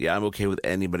with that. Yeah, I'm okay with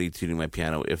anybody tuning my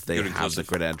piano if they have the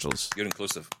credentials. You're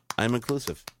inclusive. I'm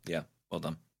inclusive. Yeah, well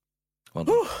done.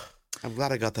 I'm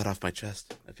glad I got that off my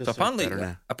chest. So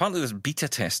apparently there's beta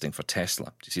testing for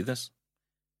Tesla. Do you see this?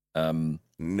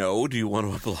 No, do you want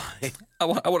to apply? I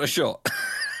want a shot.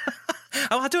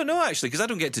 I don't know, actually, because I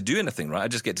don't get to do anything, right? I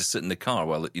just get to sit in the car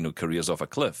while it, careers off a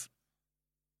cliff.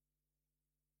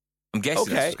 I'm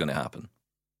guessing that's what's going to happen.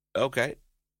 Okay.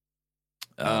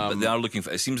 But they are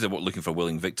it seems they're looking for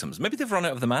willing victims. Maybe they've run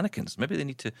out of the mannequins. Maybe they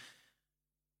need to...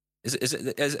 Is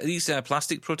these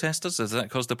plastic protesters? Has that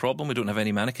caused the problem? We don't have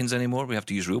any mannequins anymore. We have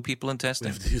to use real people in testing.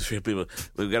 We have to use real people.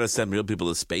 We've got to send real people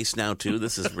to space now too.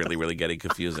 This is really, really getting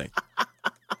confusing.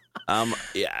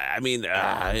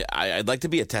 Yeah, I'd like to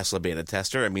be a Tesla beta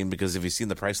tester. Because have you seen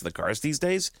the price of the cars these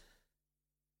days?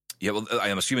 Yeah, well, I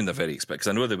am assuming they're very expensive. Because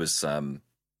I know there was I don't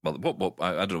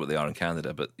know what they are in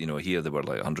Canada, but here they were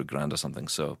like $100,000 or something.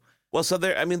 So. Well, so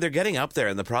they're getting up there,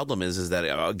 and the problem is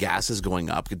that gas is going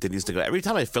up, continues to go. Every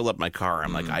time I fill up my car,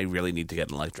 I'm like, I really need to get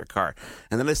an electric car.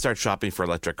 And then I start shopping for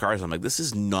electric cars. I'm like, this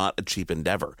is not a cheap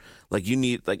endeavor. Like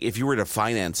if you were to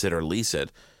finance it or lease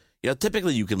it,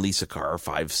 typically you can lease a car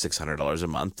 $500-$600 a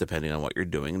month, depending on what you're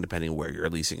doing and depending on where you're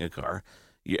leasing a car.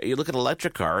 You look at an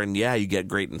electric car, and you get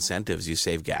great incentives. You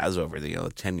save gas over the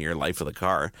 10-year life of the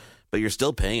car. But you're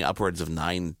still paying upwards of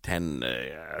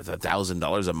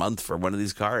 $1,000 a month for one of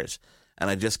these cars, and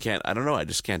I just can't. I don't know. I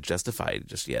just can't justify it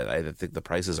just yet. I think the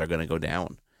prices are going to go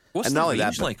down. What's the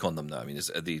range like on them now?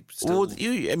 Are they still... Well,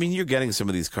 you're getting some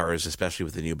of these cars, especially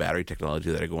with the new battery technology,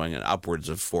 that are going at upwards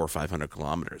of 400 or 500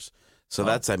 kilometers. So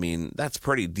that's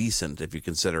pretty decent if you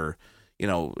consider.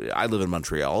 I live in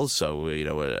Montreal, so,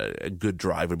 a good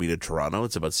drive would be to Toronto.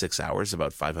 It's about 6 hours,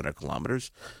 about 500 kilometers.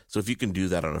 So if you can do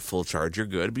that on a full charge, you're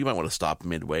good. But you might want to stop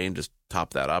midway and just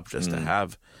top that up just to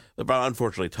have. But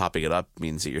unfortunately, topping it up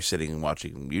means that you're sitting and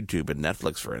watching YouTube and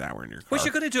Netflix for an hour in your car. Which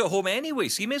you're going to do at home anyway,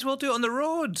 so you may as well do it on the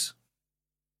road.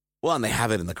 Well, and they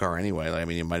have it in the car anyway.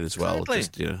 You might as well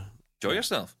just enjoy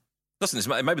yourself. Listen,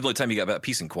 it might be the only time you get a bit of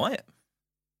peace and quiet.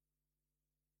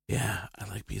 Yeah, I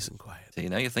like peace and quiet. See,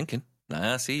 now you're thinking.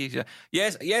 See.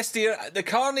 Yes, dear. The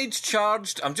car needs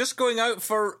charged. I'm just going out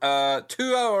for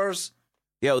 2 hours.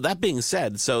 Yeah, well, that being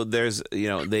said, so there's,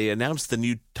 they announced the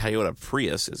new Toyota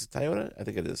Prius. Is it Toyota? I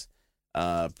think it is.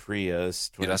 Prius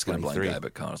 2023. You're asking a blind guy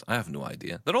about cars. I have no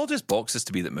idea. They're all just boxes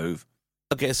to be that move.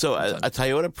 Okay, so a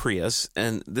Toyota Prius,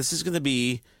 and this is going to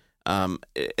be,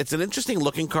 it's an interesting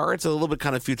looking car. It's a little bit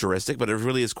kind of futuristic, but it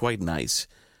really is quite nice.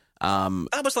 Was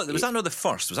that not the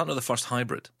first? Was that not the first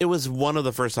hybrid? It was one of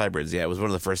the first hybrids. Yeah, it was one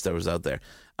of the first that was out there.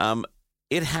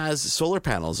 It has solar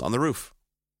panels on the roof.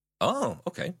 Oh,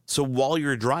 okay. So while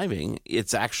you're driving,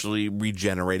 it's actually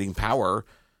regenerating power.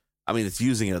 It's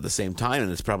using it at the same time,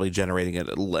 and it's probably generating it,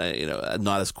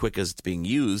 not as quick as it's being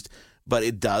used, but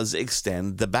it does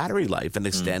extend the battery life and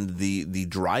extend the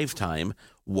drive time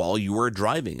while you are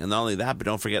driving. And not only that, but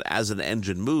don't forget, as an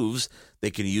engine moves,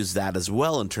 they can use that as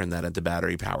well and turn that into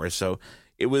battery power. So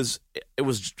it was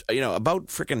about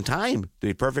freaking time, to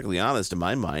be perfectly honest, in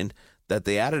my mind, that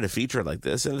they added a feature like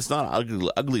this. And it's not an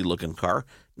ugly looking car,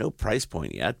 no price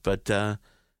point yet, but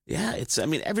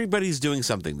everybody's doing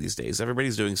something these days.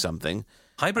 Everybody's doing something.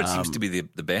 Hybrid seems to be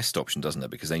the best option, doesn't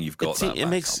it? Because then you've got that. It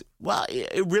makes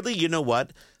it really. You know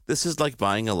what? This is like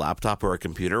buying a laptop or a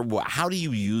computer. How do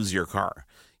you use your car?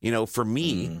 For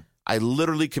me, I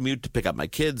literally commute to pick up my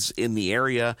kids in the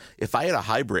area. If I had a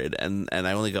hybrid and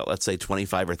I only got, let's say,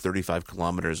 25 or 35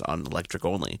 kilometers on electric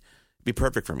only, it'd be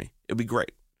perfect for me. It'd be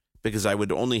great because I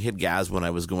would only hit gas when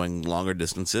I was going longer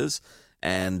distances.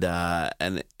 And a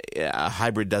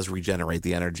hybrid does regenerate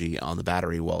the energy on the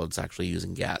battery while it's actually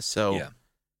using gas. So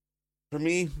for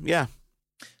me, yeah.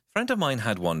 A friend of mine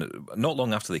had one not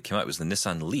long after they came out. It was the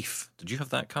Nissan Leaf. Did you have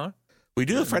that car? We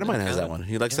do. A friend of mine has that one.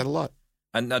 He likes that a lot.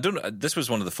 And I don't know, this was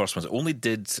one of the first ones. It only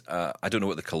did, I don't know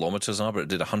what the kilometers are, but it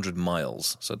did 100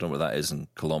 miles. So I don't know what that is in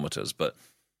kilometers. But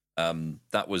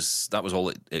that was all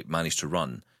it managed to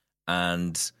run.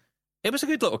 And it was a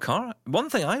good little car. One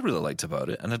thing I really liked about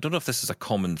it, and I don't know if this is a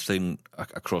common thing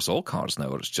across all cars now,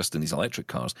 or it's just in these electric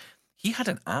cars, he had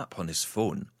an app on his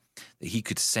phone that he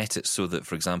could set it so that,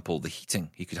 for example, the heating,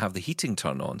 he could have the heating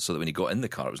turn on so that when he got in the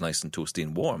car, it was nice and toasty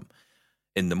and warm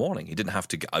in the morning. He didn't have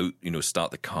to get out,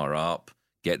 start the car up,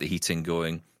 get the heating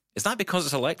going. Is that because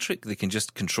it's electric? They can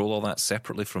just control all that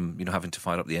separately from, having to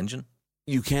fire up the engine?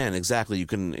 You can, exactly.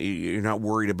 You're not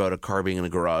worried about a car being in a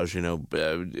garage,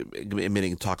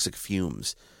 emitting toxic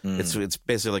fumes. It's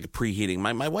basically like a preheating.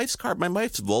 My wife's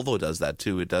Volvo does that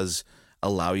too. It does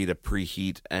allow you to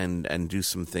preheat and do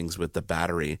some things with the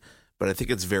battery, but I think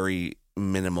it's very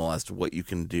minimal as to what you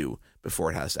can do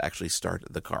before it has to actually start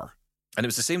the car. And it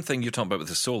was the same thing you're talking about with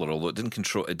the solar, although it didn't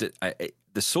control it.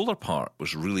 The solar part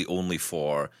was really only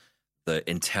for the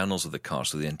internals of the car,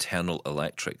 so the internal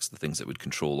electrics, the things that would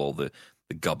control all the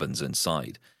gubbins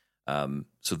inside.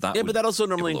 So that but that also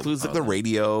normally includes like the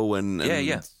radio and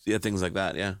things like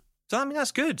that. Yeah. So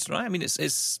that's good, right?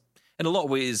 It's in a lot of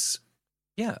ways.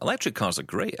 Yeah, electric cars are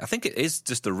great. I think it is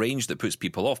just the range that puts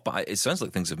people off, but it sounds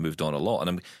like things have moved on a lot.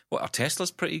 And are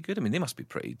Teslas pretty good? They must be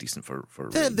pretty decent for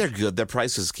They're good. Their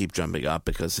prices keep jumping up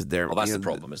because they're... Well, that's the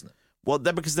problem, isn't it? Well,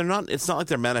 because they're not... It's not like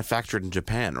they're manufactured in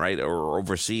Japan, right, or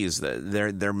overseas.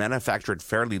 They're manufactured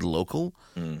fairly local.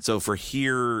 So for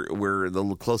here, where the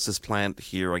closest plant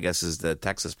here, I guess, is the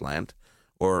Texas plant.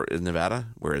 Or in Nevada,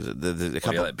 where is it? A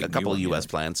couple of U.S.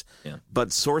 plants. Yeah. But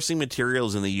sourcing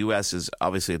materials in the U.S. is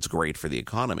obviously it's great for the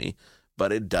economy,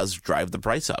 but it does drive the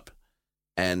price up.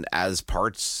 And as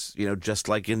parts, just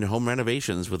like in home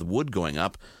renovations with wood going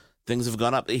up, things have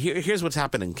gone up. Here's what's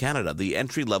happened in Canada. The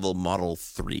entry-level Model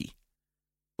 3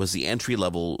 was the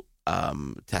entry-level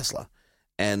Tesla.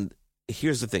 And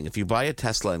here's the thing. If you buy a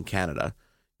Tesla in Canada,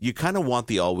 you kind of want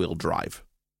the all-wheel drive.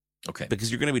 Okay.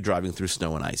 Because you're going to be driving through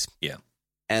snow and ice. Yeah.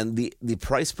 And the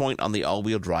price point on the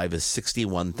all-wheel drive is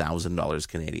 $61,000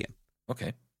 Canadian.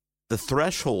 Okay. The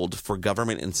threshold for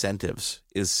government incentives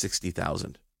is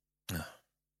 $60,000.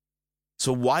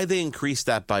 So why they increased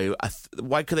that by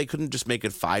why they couldn't just make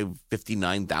it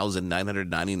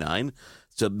 $59,999?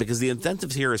 So because the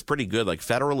incentives here is pretty good. Like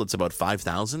federal, it's about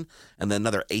 $5,000, and then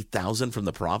another $8,000 from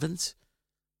the province.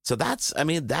 So that's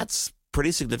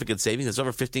pretty significant savings. It's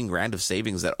over $15,000 of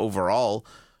savings that overall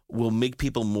will make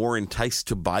people more enticed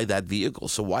to buy that vehicle.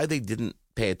 So why they didn't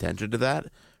pay attention to that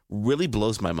really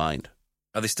blows my mind.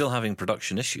 Are they still having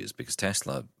production issues? Because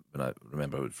Tesla, when I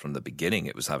remember from the beginning,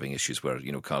 it was having issues where,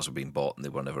 cars were being bought and they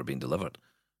were never being delivered.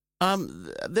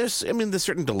 There's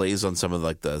certain delays on some of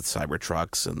like the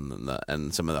Cybertrucks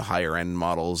and some of the higher end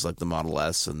models like the Model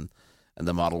S and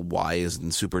the Model Y is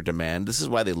in super demand. This is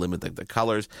why they limit the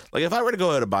colors. Like if I were to go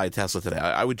out and buy a Tesla today,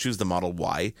 I would choose the Model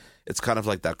Y. It's kind of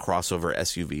like that crossover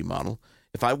SUV model.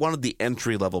 If I wanted the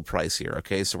entry level price here,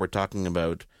 okay, so we're talking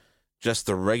about just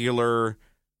the regular.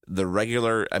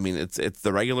 It's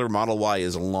the regular Model Y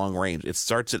is a long range. It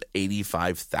starts at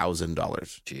 $85,000.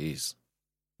 Jeez,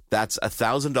 that's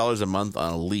 $1,000 a month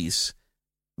on a lease,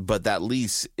 but that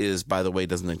lease is, by the way,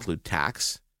 doesn't include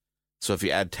tax. So if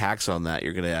you add tax on that,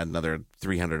 you're going to add another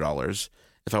 $300.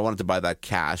 If I wanted to buy that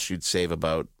cash, you'd save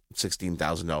about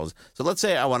 $16,000. So let's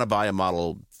say I want to buy a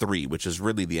Model 3, which is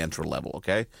really the entry level,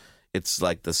 okay? It's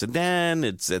like the sedan,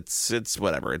 it's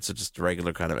whatever. It's just a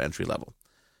regular kind of entry level.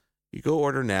 You go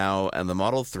order now, and the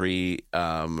Model 3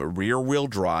 rear-wheel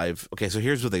drive. Okay, so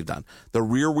here's what they've done. The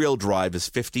rear-wheel drive is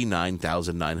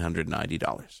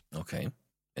 $59,990. Okay,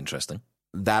 interesting.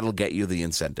 That'll get you the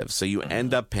incentive. So you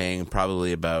end up paying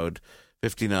probably about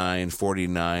 $59,000,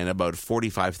 $49,000, about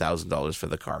 $45,000 for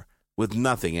the car with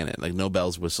nothing in it, like no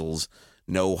bells, whistles,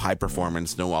 no high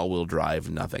performance, no all-wheel drive,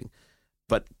 nothing.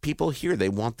 But people here, they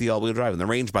want the all-wheel drive. And the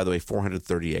range, by the way,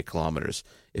 438 kilometers.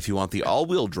 If you want the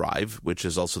all-wheel drive, which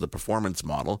is also the performance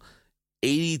model,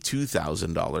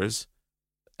 $82,000,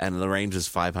 and the range is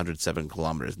 507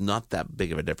 kilometers. Not that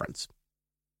big of a difference.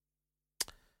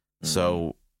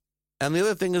 So, and the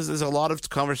other thing is there's a lot of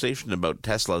conversation about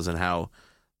Teslas and how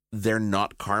they're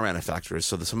not car manufacturers.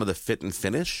 So some of the fit and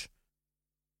finish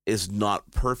is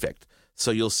not perfect.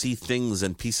 So you'll see things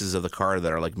and pieces of the car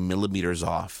that are like millimeters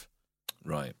off.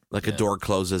 Right. Like a door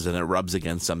closes and it rubs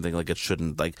against something like it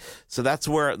shouldn't. So that's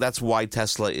why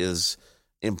Tesla is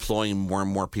employing more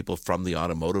and more people from the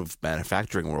automotive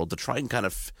manufacturing world to try and kind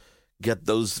of get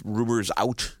those rumors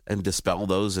out and dispel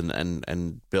those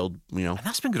and build, and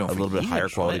that's been going on a little bit higher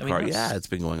quality car. I mean, yeah, it's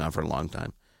been going on for a long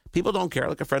time. People don't care.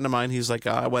 Like a friend of mine, he's like,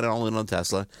 I went all in on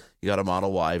Tesla. He got a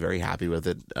Model Y, very happy with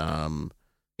it.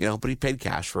 But he paid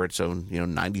cash for it, so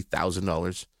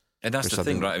 $90,000. And that's the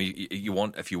thing, right? I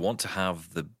mean, if you want to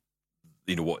have the,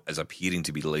 what is appearing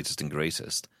to be the latest and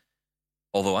greatest.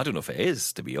 Although I don't know if it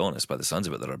is, to be honest. By the sounds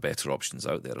of it, there are better options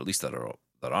out there. At least there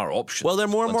are options. Well, there are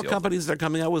more and more companies that are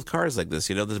coming out with cars like this.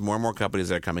 There's more and more companies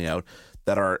that are coming out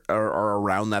that are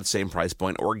around that same price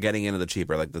point or getting into the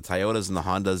cheaper, like the Toyotas and the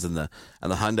Hondas and the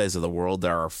Hyundais of the world.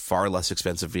 There are far less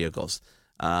expensive vehicles.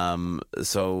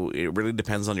 So it really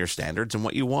depends on your standards and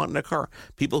what you want in a car.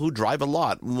 People who drive a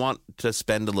lot want to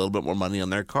spend a little bit more money on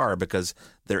their car because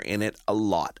they're in it a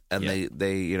lot, and they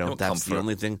that's the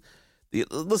only thing.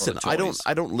 Listen, I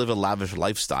don't live a lavish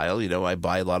lifestyle. I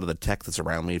buy a lot of the tech that's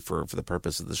around me for the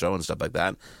purpose of the show and stuff like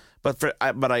that. But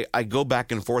I go back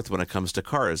and forth when it comes to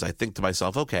cars. I think to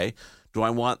myself, okay, do I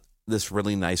want this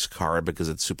really nice car because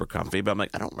it's super comfy? But I'm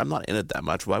like, I'm not in it that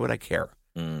much. Why would I care?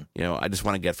 I just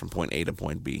want to get from point A to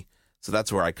point B. So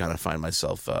that's where I kind of find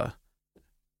myself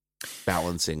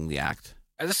balancing the act.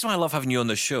 This is why I love having you on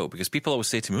the show, because people always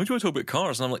say to me, "Oh, do you want to talk about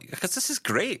cars?" And I'm like, because this is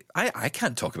great. I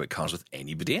can't talk about cars with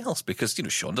anybody else because,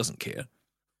 Sean doesn't care.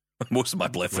 Most of my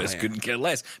blephers couldn't care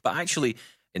less. But actually,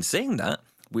 in saying that,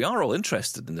 we are all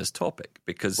interested in this topic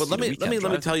because. Well, let me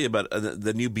tell you about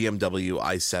the new BMW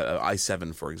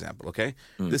i7, for example. Okay,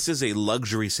 this is a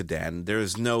luxury sedan. There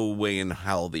is no way in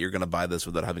hell that you're going to buy this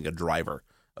without having a driver.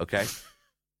 Okay,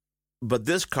 but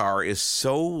this car is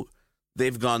so.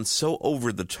 They've gone so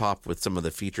over the top with some of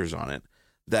the features on it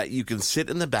that you can sit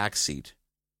in the back seat,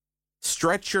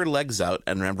 stretch your legs out,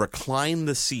 and recline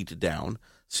the seat down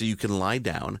so you can lie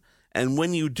down. And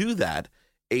when you do that,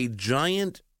 a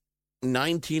giant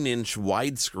 19-inch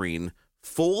widescreen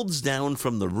folds down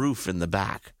from the roof in the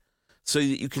back so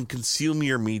that you can consume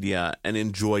your media and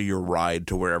enjoy your ride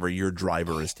to wherever your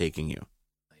driver is taking you.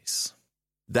 Nice.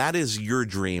 That is your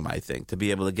dream, I think, to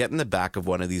be able to get in the back of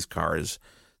one of these cars.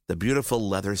 The beautiful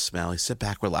leather smell. You sit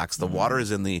back, relax. The water is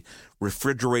in the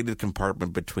refrigerated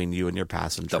compartment between you and your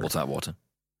passenger. Double tap water.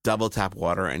 Double tap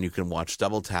water, and you can watch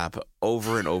Double Tap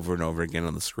over and over and over again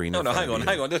on the screen. No, hang on.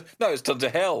 No, it's turned to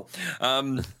hell.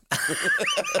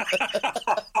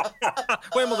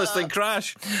 When will this thing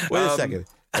crash? Wait a second.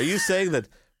 Are you saying that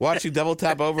watching Double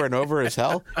Tap over and over is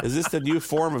hell? Is this the new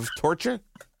form of torture?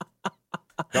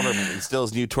 Government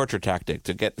instills new torture tactic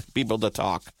to get people to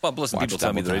talk. Well, listen, people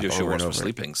tell me the radio show works for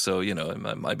sleeping, so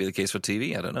it might be the case for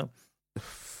TV. I don't know.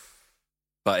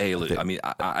 But hey, look, I mean,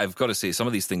 I've got to say, some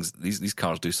of these things, these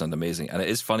cars do sound amazing, and it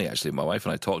is funny actually. My wife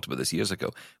and I talked about this years ago.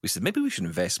 We said maybe we should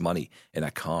invest money in a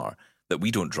car that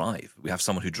we don't drive. We have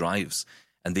someone who drives,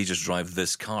 and they just drive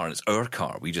this car, and it's our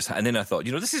car. And then I thought,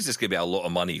 this is just going to be a lot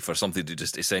of money for something that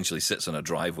just essentially sits on a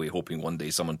driveway, hoping one day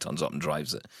someone turns up and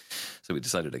drives it. So we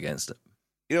decided against it.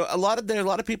 There are a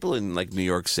lot of people in like New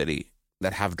York City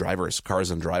that have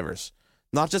cars and drivers,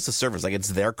 not just the servers. Like it's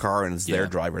their car and it's their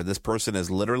driver. This person is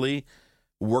literally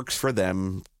works for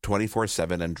them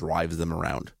 24/7 and drives them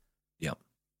around. Yeah,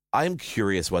 I'm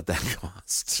curious what that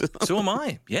costs. So am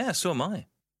I. Yeah, so am I.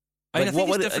 I think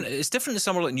it's different. It's different in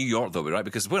somewhere like New York, though, right?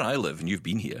 Because where I live, and you've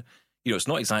been here, it's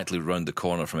not exactly around the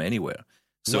corner from anywhere.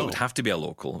 So it would have to be a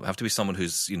local. It would have to be someone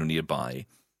who's nearby.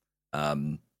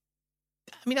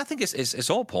 I mean, I think it's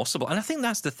all possible. And I think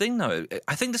that's the thing now.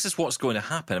 I think this is what's going to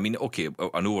happen. I mean, okay,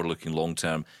 I know we're looking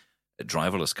long-term at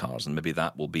driverless cars, and maybe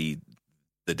that will be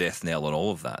the death knell on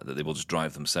all of that they will just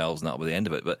drive themselves and that will be the end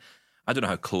of it. But I don't know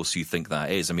how close you think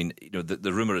that is. I mean,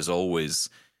 the rumor is always,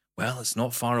 well, it's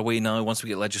not far away now. Once we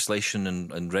get legislation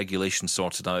and regulation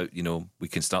sorted out, we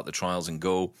can start the trials and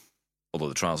go. Although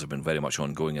the trials have been very much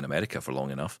ongoing in America for long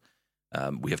enough.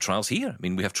 We have trials here. I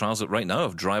mean, we have trials right now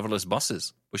of driverless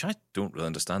buses, which I don't really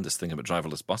understand this thing about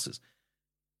driverless buses.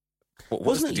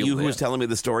 Wasn't it you who was telling me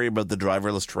the story about the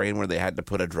driverless train where they had to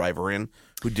put a driver in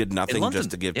who did nothing London,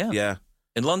 just to give... Yeah.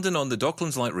 In London on the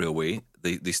Docklands Light Railway,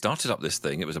 they started up this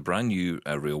thing. It was a brand new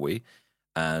railway,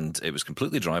 and it was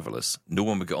completely driverless. No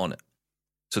one would get on it.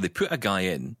 So they put a guy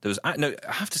in. Now,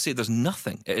 I have to say, there's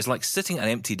nothing. It is like sitting at an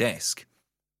empty desk,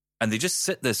 and they just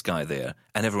sit this guy there,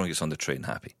 and everyone gets on the train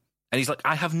happy. And he's like,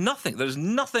 I have nothing. There's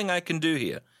nothing I can do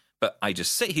here But I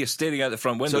just sit here staring out the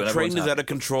front window. So train is out of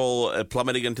control,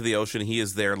 plummeting into the ocean. He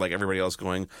is there like everybody else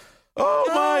going, oh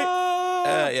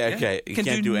my. Okay. You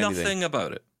can't do anything. Nothing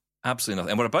about it. Absolutely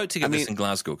nothing. And we're about to get this in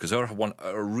Glasgow because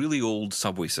our really old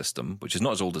subway system, which is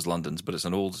not as old as London's, but it's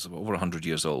over 100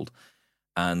 years old.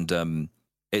 And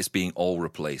it's being all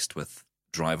replaced with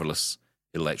driverless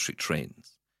electric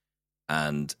trains.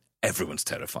 And everyone's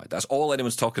terrified. That's all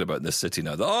anyone's talking about in this city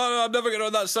now. I'm never going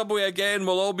on that subway again.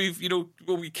 We'll all be,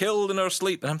 we'll be killed in our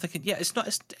sleep. And I'm thinking, it's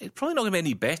probably not going to be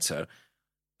any better.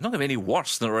 It's not going to be any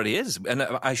worse than it already is. And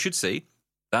I should say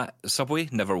that subway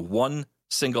never one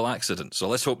single accident. So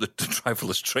let's hope the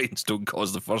driverless trains don't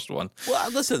cause the first one.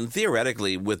 Well, listen,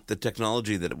 theoretically, with the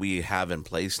technology that we have in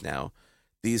place now,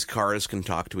 these cars can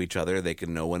talk to each other. They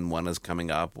can know when one is coming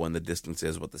up, when the distance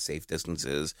is, what the safe distance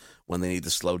is, when they need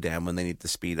to slow down, when they need to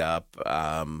speed up.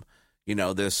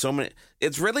 There's so many.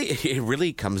 It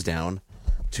really comes down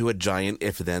to a giant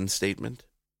if-then statement.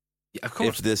 Yeah, of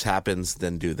course. If this happens,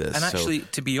 then do this. And actually,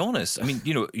 to be honest, I mean,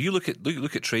 you look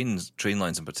at train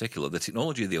lines in particular. The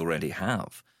technology they already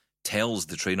have tells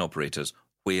the train operators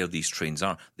where these trains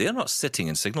are. They're not sitting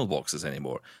in signal boxes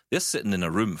anymore. They're sitting in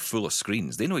a room full of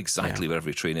screens. They know exactly where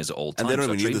every train is at all times. And they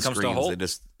don't even need the comes screens. To a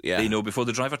halt, they know before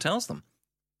the driver tells them.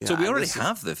 Yeah, so we already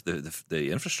have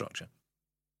the infrastructure.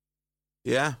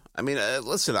 Yeah. I mean,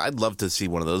 listen, I'd love to see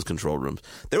one of those control rooms.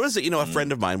 There was, a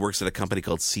friend of mine works at a company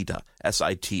called SITA,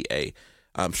 SITA.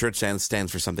 I'm sure it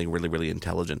stands for something really, really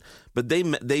intelligent. But they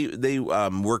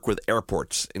work with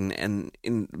airports in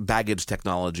baggage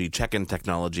technology, check-in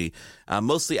technology,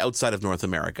 mostly outside of North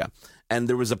America. And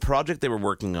there was a project they were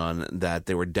working on that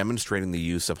they were demonstrating the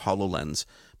use of HoloLens.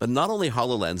 But not only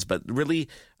HoloLens, but really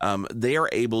they are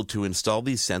able to install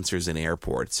these sensors in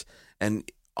airports. And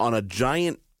on a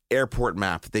giant airport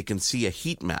map, they can see a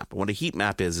heat map. What a heat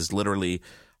map is literally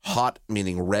hot,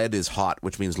 meaning red is hot,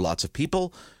 which means lots of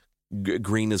people.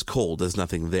 Green is cold. There's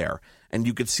nothing there. And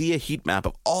you could see a heat map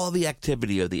of all the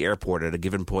activity of the airport at a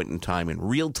given point in time in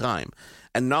real time.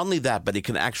 And not only that, but it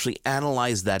can actually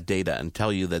analyze that data and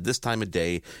tell you that this time of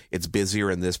day it's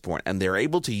busier in this point. And they're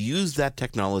able to use that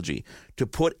technology to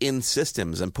put in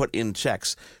systems and put in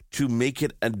checks to make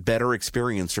it a better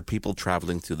experience for people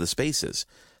traveling through the spaces.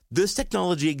 This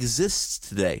technology exists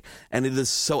today, and it is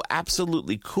so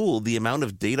absolutely cool, the amount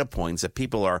of data points that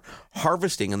people are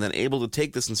harvesting and then able to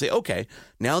take this and say, okay,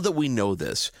 now that we know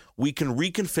this, we can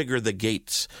reconfigure the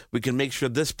gates. We can make sure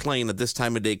this plane at this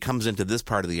time of day comes into this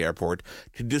part of the airport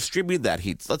to distribute that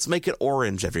heat. Let's make it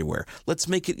orange everywhere. Let's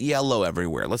make it yellow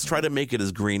everywhere. Let's try to make it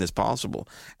as green as possible.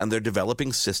 And they're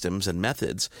developing systems and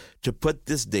methods to put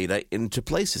this data into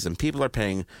places, and people are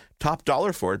paying top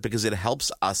dollar for it because it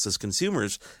helps us as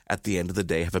consumers at the end of the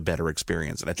day have a better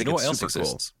experience. And I think it's super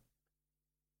cool.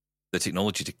 The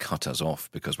technology to cut us off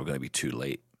because we're going to be too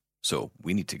late. So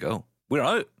we need to go. We're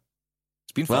out.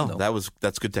 It's been fun, though.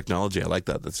 That's good technology. I like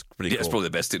that. That's pretty cool. It's probably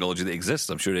the best technology that exists.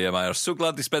 I'm sure AMI are so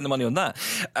glad they spend the money on that.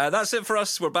 That's it for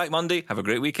us. We're back Monday. Have a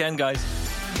great weekend, guys.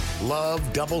 Love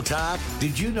Double Tap?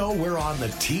 Did you know we're on the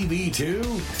TV too?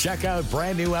 Check out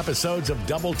brand new episodes of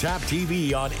Double Tap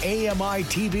TV on AMI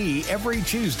TV every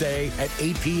Tuesday at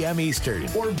 8 p.m. Eastern.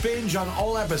 Or binge on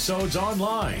all episodes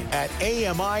online at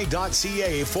ami.ca/Double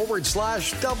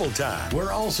Tap.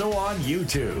 We're also on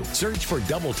YouTube. Search for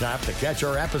Double Tap to catch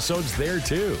our episodes there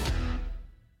too.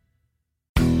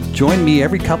 Join me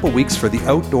every couple weeks for the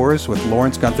Outdoors with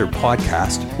Lawrence Gunther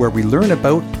podcast, where we learn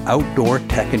about outdoor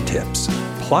tech and tips.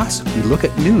 Plus, we look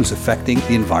at news affecting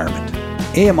the environment.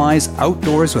 AMI's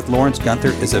Outdoors with Lawrence Gunther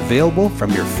is available from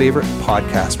your favorite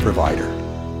podcast provider.